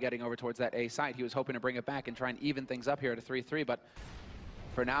party getting over towards that A site. He was hoping to bring it back and try and even things up here at a 3-3, but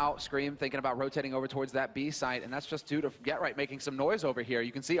for now, Scream thinking about rotating over towards that B site, and that's just due to Get Right making some noise over here.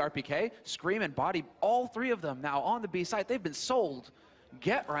 You can see RPK, Scream, and Body, all 3 of them now on the B site. They've been sold.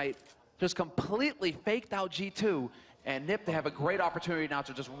 Get Right just completely faked out G2, and NiP, they have a great opportunity now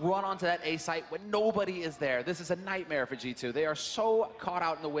to just run onto that A site when nobody is there. This is a nightmare for G2. They are so caught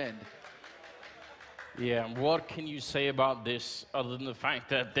out in the wind. Yeah, what can you say about this other than the fact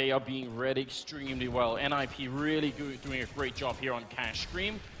that they are being read extremely well? NiP really doing a great job here on Cash.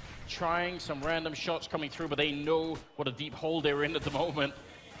 Scream trying some random shots coming through, but they know what a deep hole they're in at the moment.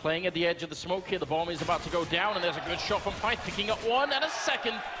 Playing at the edge of the smoke here, the bomb is about to go down, and there's a good shot from Pike, picking up 1 and a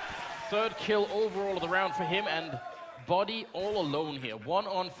second. 3rd kill overall of the round for him, and Body all alone here. 1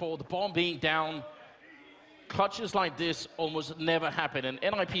 on 4, the bomb being down. Clutches like this almost never happen, and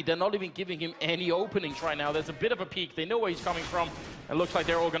NiP, they're not even giving him any openings right now. There's a bit of a peek. They know where he's coming from. It looks like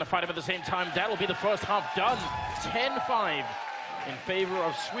they're all going to fight him at the same time. That'll be the first half done. 10-5 in favor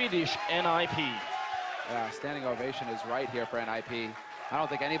of Swedish NiP. Yeah, standing ovation is right here for NiP. I don't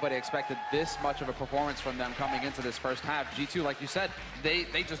think anybody expected this much of a performance from them coming into this first half. G2, like you said, they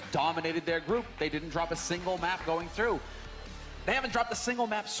just dominated their group. They didn't drop a single map going through. They haven't dropped a single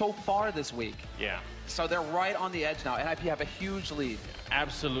map so far this week. Yeah. So they're right on the edge now. NiP have a huge lead.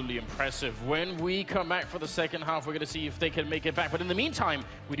 Absolutely impressive. When we come back for the second half, we're going to see if they can make it back. But in the meantime,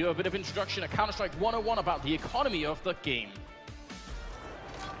 we do a bit of introduction at Counter-Strike 101 about the economy of the game.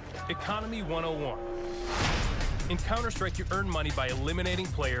 Economy 101. In Counter-Strike, you earn money by eliminating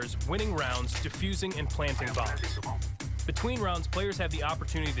players, winning rounds, defusing, and planting bombs. Between rounds, players have the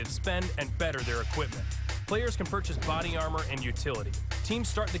opportunity to spend and better their equipment. Players can purchase body armor and utility. Teams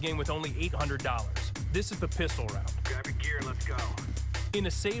start the game with only $800. This is the pistol round. Grab your gear, let's go. In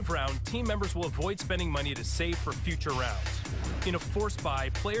a save round, team members will avoid spending money to save for future rounds. In a force buy,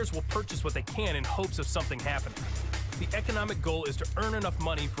 players will purchase what they can in hopes of something happening. The economic goal is to earn enough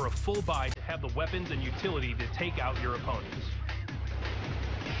money for a full buy to have the weapons and utility to take out your opponents.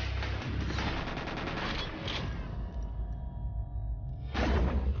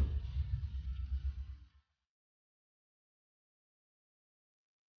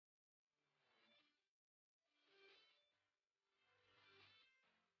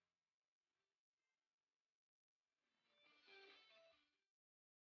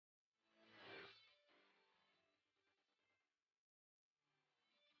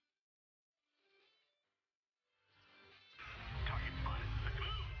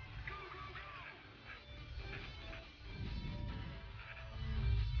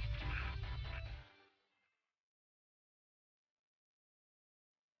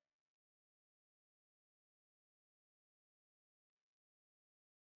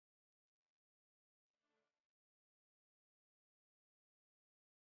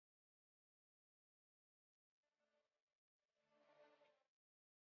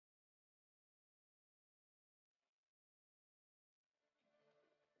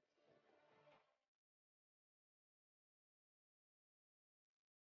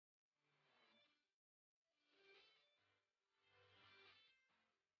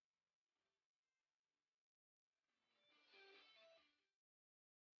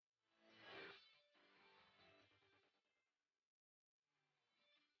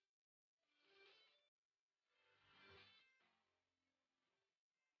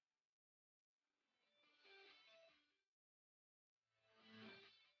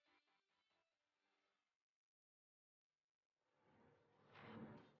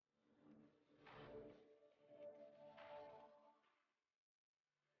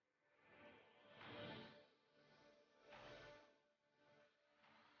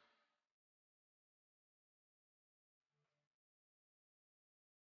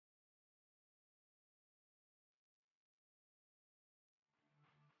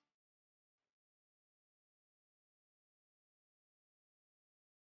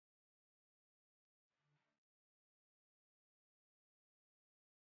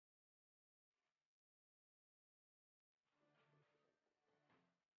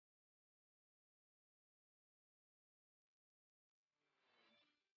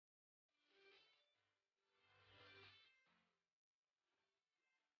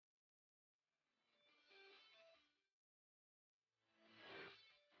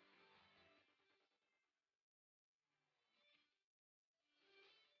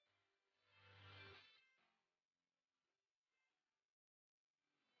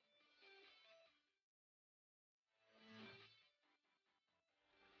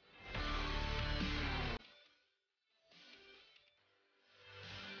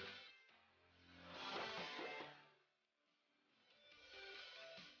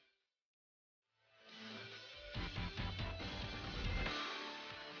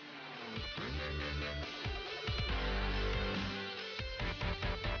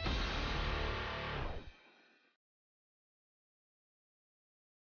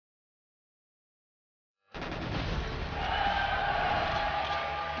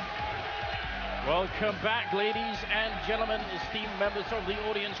 Welcome back, ladies and gentlemen, esteemed members of the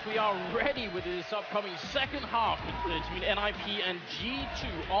audience. We are ready with this upcoming second half between NiP and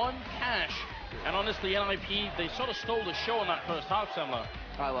G2 on Cash. And honestly, NiP, they sort of stole the show in that first half, Semler.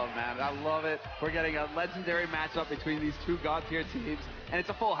 I love it, man. I love it. We're getting a legendary matchup between these two god-tier teams, and it's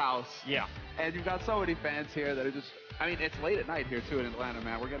a full house. Yeah. And you've got so many fans here that are just, I mean, it's late at night here, too, in Atlanta,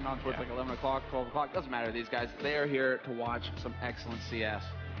 man. We're getting on towards like 11 o'clock, 12 o'clock. Doesn't matter to these guys. They are here to watch some excellent CS.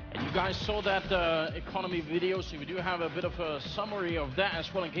 And you guys saw that economy video, so we do have a bit of a summary of that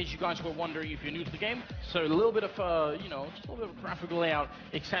as well, in case you guys were wondering if you're new to the game. So a little bit of, you know, just a little bit of graphical layout,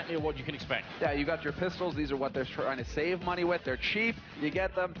 exactly what you can expect. Yeah, you got your pistols. These are what they're trying to save money with. They're cheap. You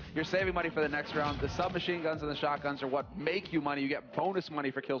get them. You're saving money for the next round. The submachine guns and the shotguns are what make you money. You get bonus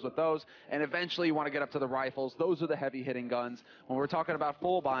money for kills with those. And eventually you want to get up to the rifles. Those are the heavy-hitting guns. When we're talking about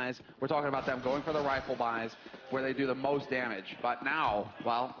full buys, we're talking about them going for the rifle buys where they do the most damage. But now,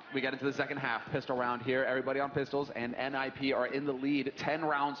 well, we get into the second half. Pistol round here. Everybody on pistols, and NiP are in the lead, 10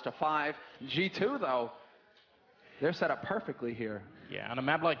 rounds to 5. G2, though, they're set up perfectly here. Yeah, on a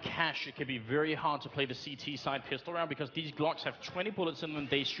map like Cash, it can be very hard to play the CT side pistol round because these Glocks have 20 bullets in them.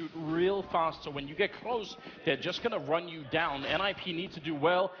 They shoot real fast, so when you get close, they're just going to run you down. NiP needs to do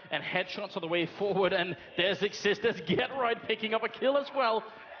well, and headshots are the way forward, and there's Xistas Get Right picking up a kill as well.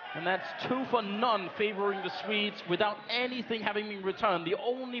 And that's 2 for none, favoring the Swedes without anything having been returned. The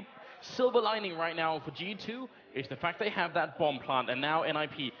only silver lining right now for G2 is the fact they have that bomb plant, and now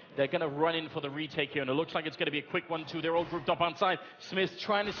NiP, they're going to run in for the retake here, and it looks like it's going to be a quick one too. They're all grouped up on side. Smith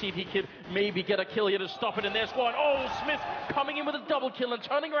trying to see if he could maybe get a kill here to stop it, and there's one. Oh, Smith coming in with a double kill and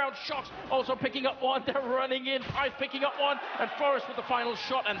turning around. Shox also picking up one. They're running in. Price picking up one, and Forrest with the final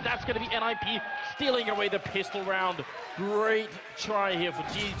shot, and that's going to be NiP stealing away the pistol round. Great try here for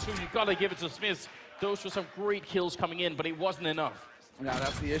G2. You've got to give it to Smith. Those were some great kills coming in, but it wasn't enough. No,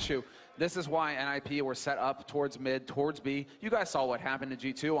 that's the issue. This is why NiP were set up towards mid, towards B. You guys saw what happened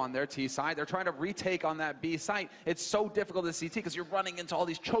to G2 on their T side. They're trying to retake on that B site. It's so difficult to CT because you're running into all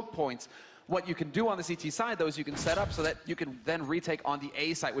these choke points. What you can do on the CT side, though, is you can set up so that you can then retake on the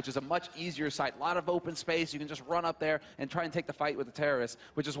A site, which is a much easier site. A lot of open space. You can just run up there and try and take the fight with the terrorists,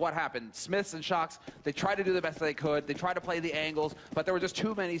 which is what happened. Smiths and Shox, they tried to do the best they could. They tried to play the angles, but there were just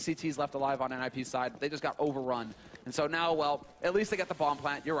too many CTs left alive on NiP's side. They just got overrun. And so now, well, at least they get the bomb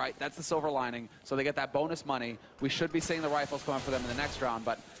plant. You're right. That's the silver lining. So they get that bonus money. We should be seeing the rifles coming for them in the next round,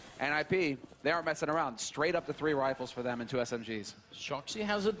 but NiP, they aren't messing around. Straight up to 3 rifles for them and 2 SMGs. Shoxy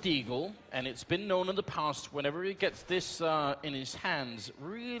has a deagle, and it's been known in the past, whenever he gets this in his hands,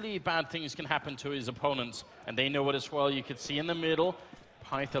 really bad things can happen to his opponents, and they know it as well. You can see in the middle,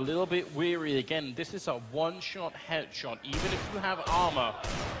 Pyth a little bit weary again. This is a one-shot headshot, even if you have armor,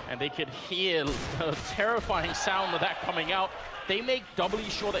 and they could hear the terrifying sound of that coming out. They make doubly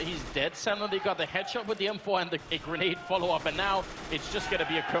sure that he's dead. Suddenly they got the headshot with the M4 and a grenade follow-up, and now it's just going to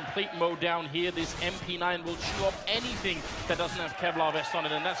be a complete mow down here. This MP9 will chew up anything that doesn't have Kevlar vest on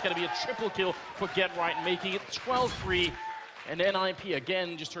it, and that's going to be a triple kill for Get Right, making it 12-3. And NiP,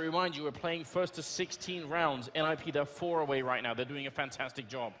 again, just to remind you, we're playing first to 16 rounds. NiP, they're 4 away right now. They're doing a fantastic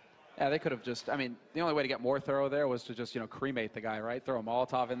job. Yeah, they could have just, I mean, the only way to get more thorough there was to just, you know, cremate the guy, right? Throw a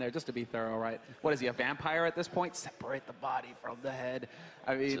Molotov in there just to be thorough, right? What is he, a vampire at this point? Separate the body from the head.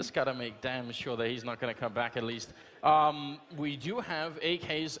 I mean, just got to make damn sure that he's not going to come back at least. We do have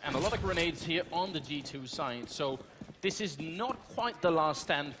AKs and a lot of grenades here on the G2 side, so this is not quite the last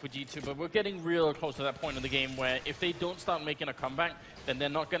stand for G2, but we're getting real close to that point in the game where if they don't start making a comeback, then they're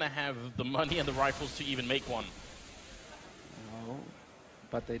not going to have the money and the rifles to even make one. No.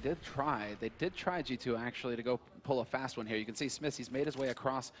 But they did try. They did try, G2, actually, to go pull a fast one here. You can see Smith, he's made his way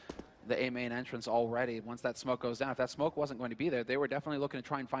across the A main entrance already. Once that smoke goes down, if that smoke wasn't going to be there, they were definitely looking to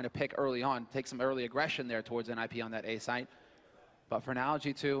try and find a pick early on, take some early aggression there towards NiP on that A site. But for now,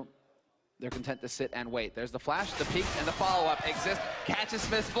 G2, they're content to sit and wait. There's the flash, the peek, and the follow-up exists. Catches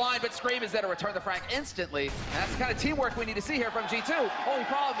Smith's blind, but Scream is there to return the frag instantly. And that's the kind of teamwork we need to see here from G2. Only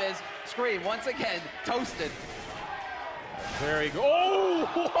problem is, Scream, once again, toasted. Very good. Oh,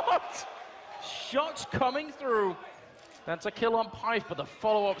 what? Shots coming through. That's a kill on Pyth, but the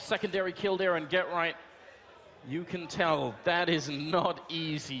follow-up secondary kill there and Get Right. You can tell that is not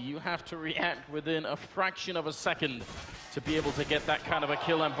easy. You have to react within a fraction of a second to be able to get that kind of a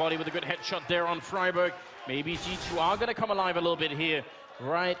kill, and Body with a good headshot there on Freiburg. Maybe G2 are going to come alive a little bit here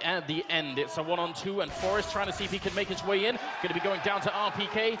right at the end. It's a 1-on-2, and Forrest trying to see if he can make his way in. Going to be going down to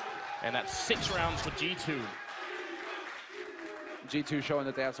RPK, and that's 6 rounds for G2. G2 showing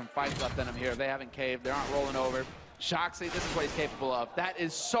that they have some fights left in them here. They haven't caved. They aren't rolling over. Shoxy, this is what he's capable of. That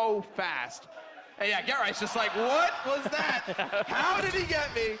is so fast. And yeah, Gerright's just like, what was that? How did he get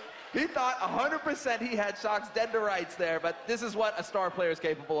me? He thought 100% he had Shox dead to rights there, but this is what a star player is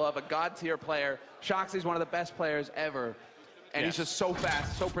capable of, a god-tier player. Shoxy's one of the best players ever, and he's just so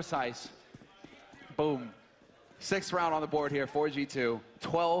fast, so precise. Boom. 6th round on the board here for G2,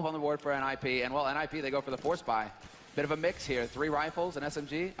 12 on the board for NiP, and well, NiP, they go for the force buy. Bit of a mix here, 3 rifles, an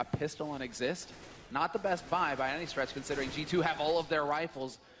SMG, a pistol, and exist. Not the best buy by any stretch, considering G2 have all of their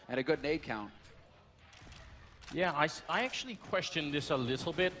rifles and a good nade count. Yeah, I actually question this a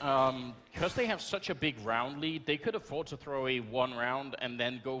little bit. Because they have such a big round lead, they could afford to throw a 1 round and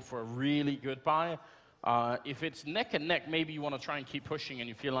then go for a really good buy. If it's neck and neck, maybe you want to try and keep pushing and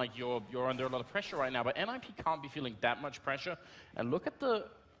you feel like you're under a lot of pressure right now. But NiP can't be feeling that much pressure. And look at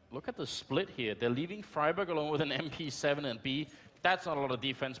the split here. They're leaving Freiburg alone with an MP7 and B. That's not a lot of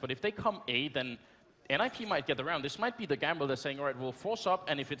defense, but if they come A, then NiP might get the round. This might be the gamble. They're saying, all right, we'll force up,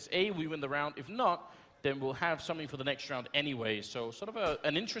 and if it's A, we win the round. If not, then we'll have something for the next round anyway. So sort of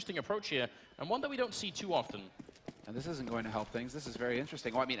an interesting approach here, and one that we don't see too often. And this isn't going to help things. This is very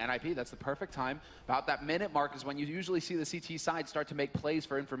interesting. Well, I mean, NiP, that's the perfect time. About that minute mark is when you usually see the CT side start to make plays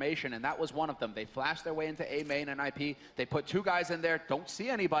for information, and that was one of them. They flashed their way into A main and NiP. They put 2 guys in there, don't see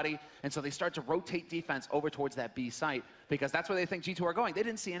anybody, and so they start to rotate defense over towards that B site, because that's where they think G2 are going. They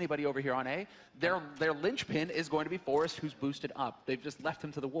didn't see anybody over here on A. Their linchpin is going to be Forrest, who's boosted up. They've just left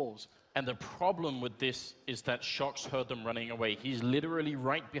him to the wolves. And the problem with this is that Shox heard them running away. He's literally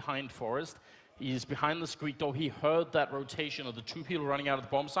right behind Forrest. He's behind the squeak door. He heard that rotation of the 2 people running out of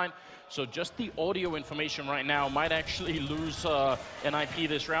the bomb site. So just the audio information right now might actually lose NiP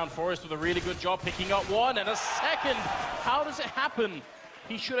this round. Forrest with a really good job picking up 1 and a second. How does it happen?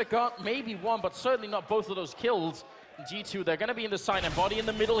 He should have got maybe 1, but certainly not both of those kills. G2, they're going to be in the site, and Body in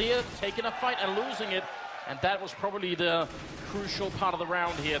the middle here, taking a fight and losing it. And that was probably the crucial part of the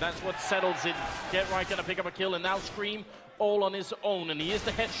round here. That's what settles it. Get Right going to pick up a kill, and now Scream all on his own. And he is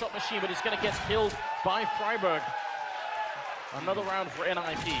the headshot machine, but he's going to get killed by Freiburg. Another round for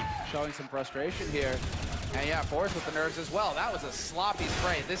NiP. Showing some frustration here. And yeah, Forrest with the nerves as well. That was a sloppy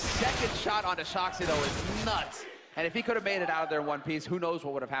spray. This second shot onto Shoxy, though, is nuts. And if he could have made it out of there in one piece, who knows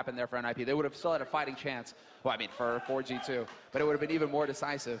what would have happened there for NiP. They would have still had a fighting chance. Well, I mean, for G2. But it would have been even more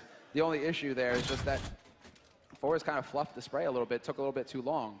decisive. The only issue there is just that Forrest kind of fluffed the spray a little bit, took a little bit too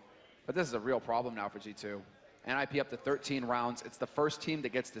long. But this is a real problem now for G2. NiP up to 13 rounds. It's the first team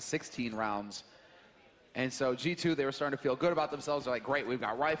that gets to 16 rounds. And so G2, they were starting to feel good about themselves. They're like, great, we've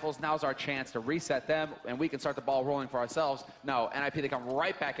got rifles. Now's our chance to reset them, and we can start the ball rolling for ourselves. No, NiP, they come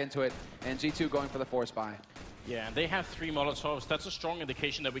right back into it, and G2 going for the force buy. Yeah, and they have 3 Molotovs. That's a strong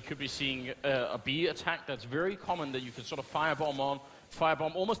indication that we could be seeing a B attack. That's very common, that you can sort of firebomb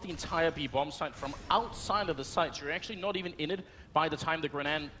almost the entire B bomb site from outside of the site. So you're actually not even in it by the time the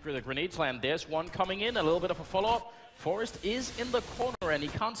grenades land. There's one coming in, a little bit of a follow-up. Forrest is in the corner, and he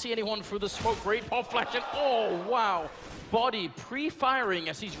can't see anyone through the smoke. Great pop flash, and oh, wow. Body pre-firing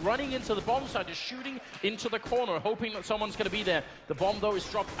as he's running into the bomb site, just shooting into the corner, hoping that someone's going to be there. The bomb, though, is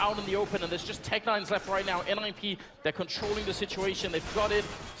dropped out in the open, and there's just Tech9s left right now. NiP, they're controlling the situation. They've got it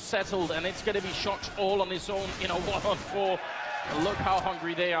settled, and it's going to be Shox all on his own in a 1-on-4. Look how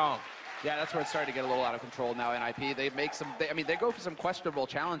hungry they are. Yeah, that's where it's starting to get a little out of control now, NiP. They make some, I mean, they go for some questionable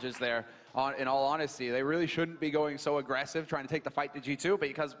challenges there, in all honesty. They really shouldn't be going so aggressive, trying to take the fight to G2,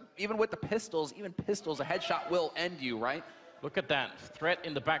 because even with the pistols, a headshot will end you, right? Look at that threat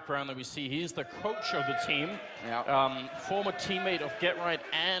in the background that we see. He's the coach of the team, former teammate of Get Right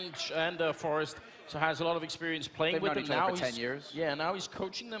and Forrest. So has a lot of experience playing with them now. For 10 years. Yeah, now he's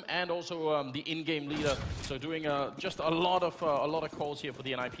coaching them and also the in-game leader. So doing just a lot of calls here for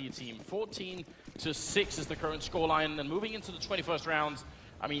the NiP team. 14-6 is the current scoreline, and moving into the 21st rounds.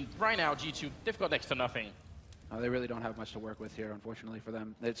 I mean, right now G2, they've got next to nothing. They really don't have much to work with here, unfortunately for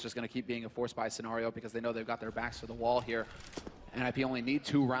them. It's just going to keep being a force buy scenario because they know they've got their backs to the wall here. NiP only need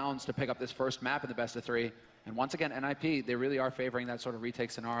 2 rounds to pick up this first map in the best of 3. And once again, NiP, they really are favoring that sort of retake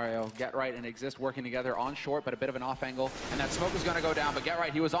scenario. Get Right and Exist working together on short, but a bit of an off angle. And that smoke is going to go down, but Get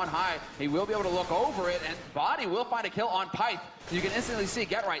Right, he was on high. He will be able to look over it, and Body will find a kill on Pyth. You can instantly see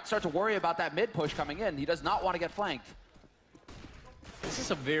Get Right start to worry about that mid push coming in. He does not want to get flanked. This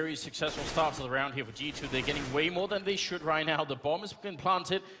is a very successful start to the round here for G2. They're getting way more than they should right now. The bomb has been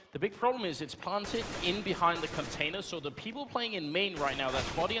planted. The big problem is it's planted in behind the container, so the people playing in main right now, that's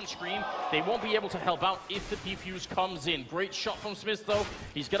Body and Scream, they won't be able to help out if the defuse comes in. Great shot from Smith, though.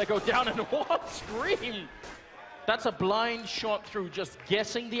 He's going to go down, and what? Scream! That's a blind shot through just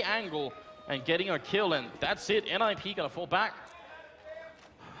guessing the angle and getting a kill, and that's it. NiP going to fall back.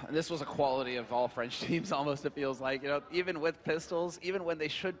 This was a quality of all French teams, almost, it feels like. You know, even with pistols, even when they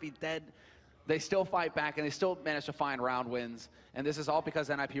should be dead, they still fight back and they still manage to find round wins. And this is all because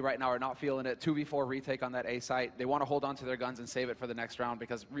NiP right now are not feeling it. 2v4 retake on that A site. They want to hold on to their guns and save it for the next round,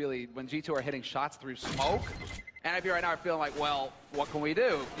 because really, when G2 are hitting shots through smoke, NiP right now are feeling like, well, what can we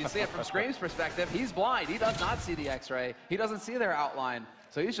do? You see it from Scream's perspective. He's blind. He does not see the X-ray. He doesn't see their outline.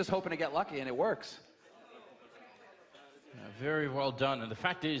 So he's just hoping to get lucky, and it works. Very well done, and the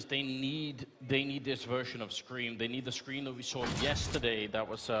fact is they need this version of Scream. They need the Scream that we saw yesterday. That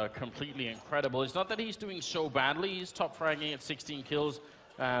was completely incredible. It's not that he's doing so badly. He's top fragging at 16 kills,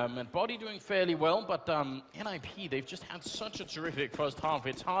 and Body doing fairly well, but NiP, they've just had such a terrific first half.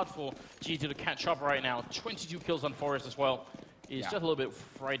 It's hard for G2 to catch up right now. 22 kills on Forrest as well. It's just a little bit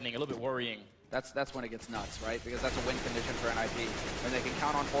frightening, a little bit worrying. That's when it gets nuts, right? Because that's a win condition for NiP. When they can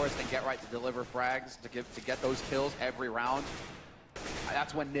count on Forrest and Get Right to deliver frags, to get those kills every round,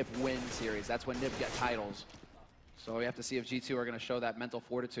 that's when NiP wins series. That's when NiP get titles. So we have to see if G2 are going to show that mental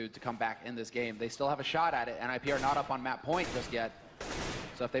fortitude to come back in this game. They still have a shot at it. NiP are not up on map point just yet.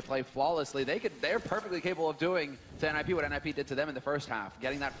 So if they play flawlessly, they're perfectly capable of doing to NiP what NiP did to them in the first half,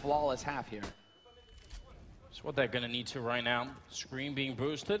 getting that flawless half here. That's what they're going to need to right now. Scream being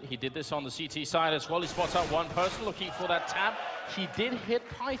boosted. He did this on the CT side as well. He spots out one person looking for that tap. He did hit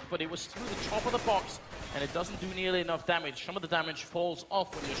Pyth, but it was through the top of the box, and it doesn't do nearly enough damage. Some of the damage falls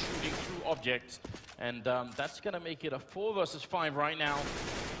off when you're shooting through objects, and that's going to make it a 4 versus 5 right now.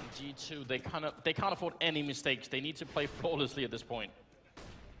 G2, they can't afford any mistakes. They need to play flawlessly at this point.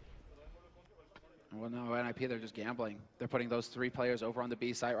 Well, no, NiP, they're just gambling. They're putting those 3 players over on the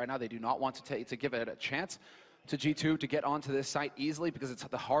B site right now. They do not want to give it a chance to G2 to get onto this site easily because it's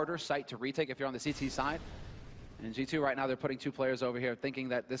the harder site to retake if you're on the CT side. And G2 right now, they're putting 2 players over here thinking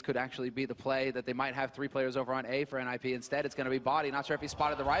that this could actually be the play, that they might have 3 players over on A for NiP. Instead, it's going to be Body. Not sure if he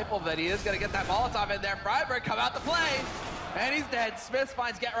spotted the rifle, but he is going to get that Molotov in there. Freiburg come out to play, and he's dead. Smith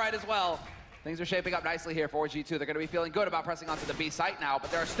finds Get Right as well. Things are shaping up nicely here for G2. They're going to be feeling good about pressing onto the B site now, but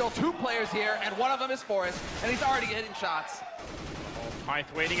there are still 2 players here, and one of them is Forrest, and he's already hitting shots. Pyth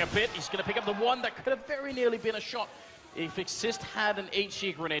waiting a bit. He's going to pick up the one that could have very nearly been a shot. If Exist had an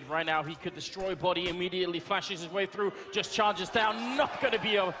HE grenade right now, he could destroy Body immediately, flashes his way through, just charges down. Not going to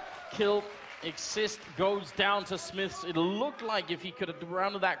be a kill. Exist goes down to Smiths. It looked like if he could have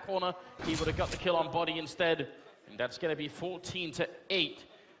rounded that corner, he would have got the kill on Body instead. And that's going to be 14-8.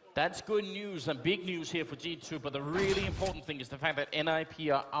 That's good news and big news here for G2, but the really important thing is the fact that NiP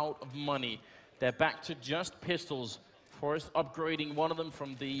are out of money. They're back to just pistols. Forrest upgrading one of them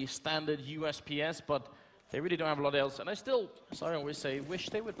from the standard USPS, but they really don't have a lot else. And I still, as I always say, wish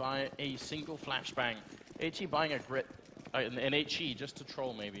they would buy a single flashbang. HE buying a grit, an HE just to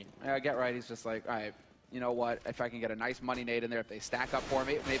troll maybe. Yeah, Get Right, he's just like, all right, you know what, if I can get a nice money nade in there, if they stack up for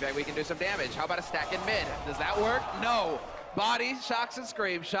me, maybe we can do some damage. How about a stack in mid? Does that work? No. Body, Shocks, and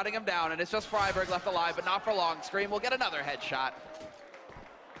Scream shutting him down, and it's just Freiburg left alive, but not for long. Scream will get another headshot.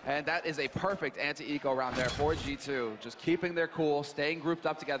 And that is a perfect anti-eco round there for G2. Just keeping their cool, staying grouped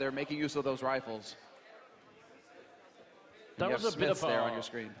up together, making use of those rifles. That was a bit of there on your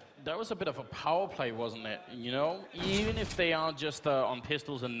screen. That was a bit of a power play, wasn't it? You know, even if they are just on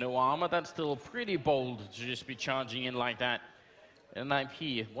pistols and no armor, that's still pretty bold to just be charging in like that. And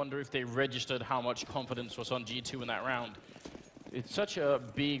NiP, wonder if they registered how much confidence was on G2 in that round. It's such a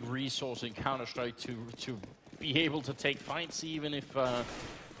big resource in Counter-Strike to be able to take fights, even if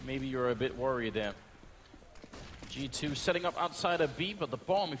maybe you're a bit worried there. G2 setting up outside of B, but the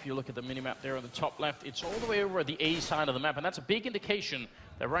bomb, if you look at the minimap there on the top left, it's all the way over at the A side of the map, and that's a big indication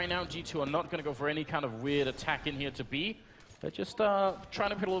that right now G2 are not going to go for any kind of weird attack in here to B. They're just trying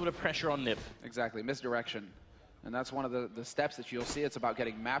to put a little bit of pressure on NiP. Exactly, misdirection. And that's one of the steps that you'll see. It's about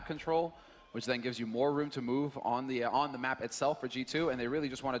getting map control, which then gives you more room to move on the map itself for G2, and they really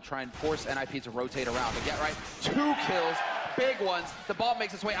just want to try and force NiP to rotate around. But Get Right, 2 kills, big ones. The ball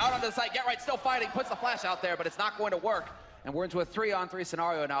makes its way out onto the site. Get Right still fighting, puts the flash out there, but it's not going to work. And we're into a 3-on-3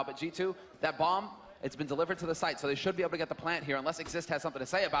 scenario now, but G2, that bomb, it's been delivered to the site, so they should be able to get the plant here, unless Exist has something to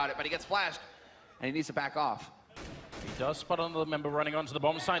say about it, but he gets flashed, and he needs to back off. He does spot another member running onto the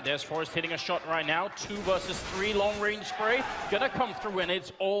bomb site. There's Forrest hitting a shot right now. 2 versus 3 long-range spray. Gonna come through, and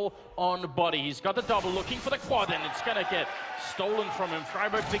it's all on Body. He's got the double, looking for the quad, and it's gonna get stolen from him.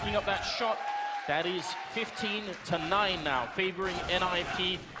 Freiburg picking up that shot. That is 15-9 now, favoring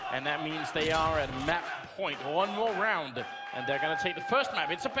NiP, and that means they are at map point. 1 more round, and they're gonna take the first map.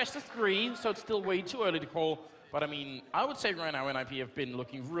 It's a best of 3, so it's still way too early to call. But I mean, I would say right now NiP have been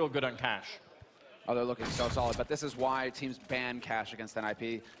looking real good on cash. Oh, they're looking so solid, but this is why teams ban cash against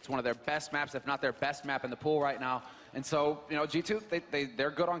NiP. It's one of their best maps, if not their best map in the pool right now. And so, you know, G2,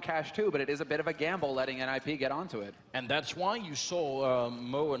 they're good on cash too, but it is a bit of a gamble letting NiP get onto it. And that's why you saw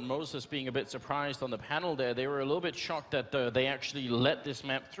Mo and Moses being a bit surprised on the panel there. They were a little bit shocked that they actually let this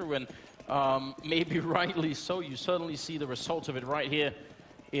map through, and maybe rightly so. You certainly see the result of it right here.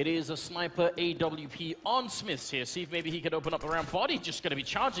 It is a sniper AWP on Smiths here. See if maybe he could open up the round. Body just going to be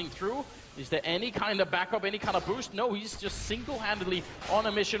charging through. Is there any kind of backup, any kind of boost? No, he's just single-handedly on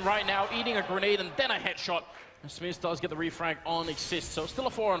a mission right now, eating a grenade and then a headshot. And Smiths does get the refrag on Exist. So still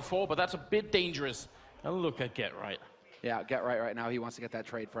a 4-on-4, but that's a bit dangerous. And look at Get Right. Yeah, Get Right now, he wants to get that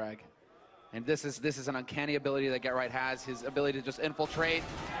trade frag. And this is an uncanny ability that Get Right has, his ability to just infiltrate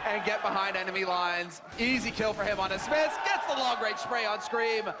and get behind enemy lines. Easy kill for him on his Smiths, gets the long-range spray on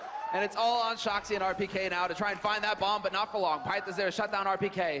Scream, and it's all on Shoxy and RPK now to try and find that bomb, but not for long. Pyth is there to shut down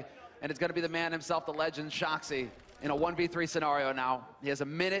RPK, and it's gonna be the man himself, the legend, Shoxy, in a 1v3 scenario now. He has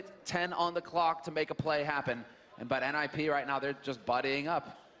 1:10 on the clock to make a play happen, but NiP right now, they're just buddying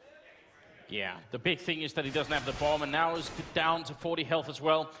up. Yeah, the big thing is that he doesn't have the bomb, and now is down to 40 health as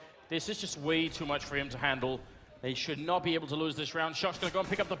well. This is just way too much for him to handle. They should not be able to lose this round. Shock's going to go and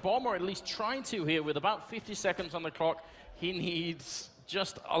pick up the bomb, or at least trying to here with about 50 seconds on the clock. He needs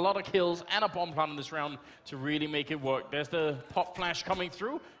just a lot of kills and a bomb plant in this round to really make it work. There's the pop flash coming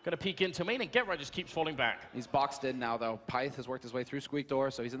through. Going to peek into main, and GetRight just keeps falling back. He's boxed in now, though. Pyth has worked his way through Squeak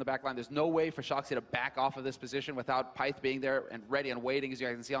Door, so he's in the back line. There's no way for Shoxy to back off of this position without Pyth being there and ready and waiting, as you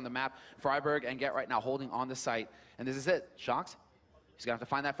guys can see on the map. Freiburg and GetRight now holding on the site. And this is it. Shox, he's going to have to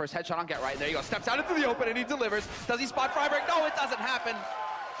find that first headshot on GetRight. There you go. Steps out into the open, and he delivers. Does he spot Freiburg? No, it doesn't happen.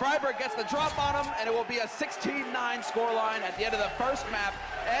 Freiburg gets the drop on him, and it will be a 16-9 scoreline at the end of the first map.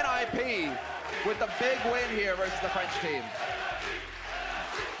 NiP with the big win here versus the French team.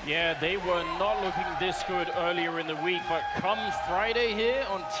 Yeah, they were not looking this good earlier in the week, but comes Friday here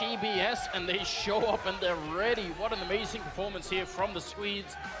on TBS, and they show up and they're ready. What an amazing performance here from the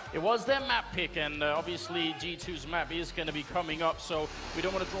Swedes. It was their map pick, and obviously G2's map is going to be coming up, so we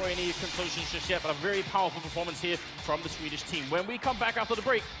don't want to draw any conclusions just yet, but a very powerful performance here from the Swedish team. When we come back after the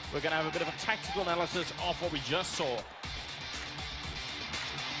break, we're going to have a bit of a tactical analysis of what we just saw.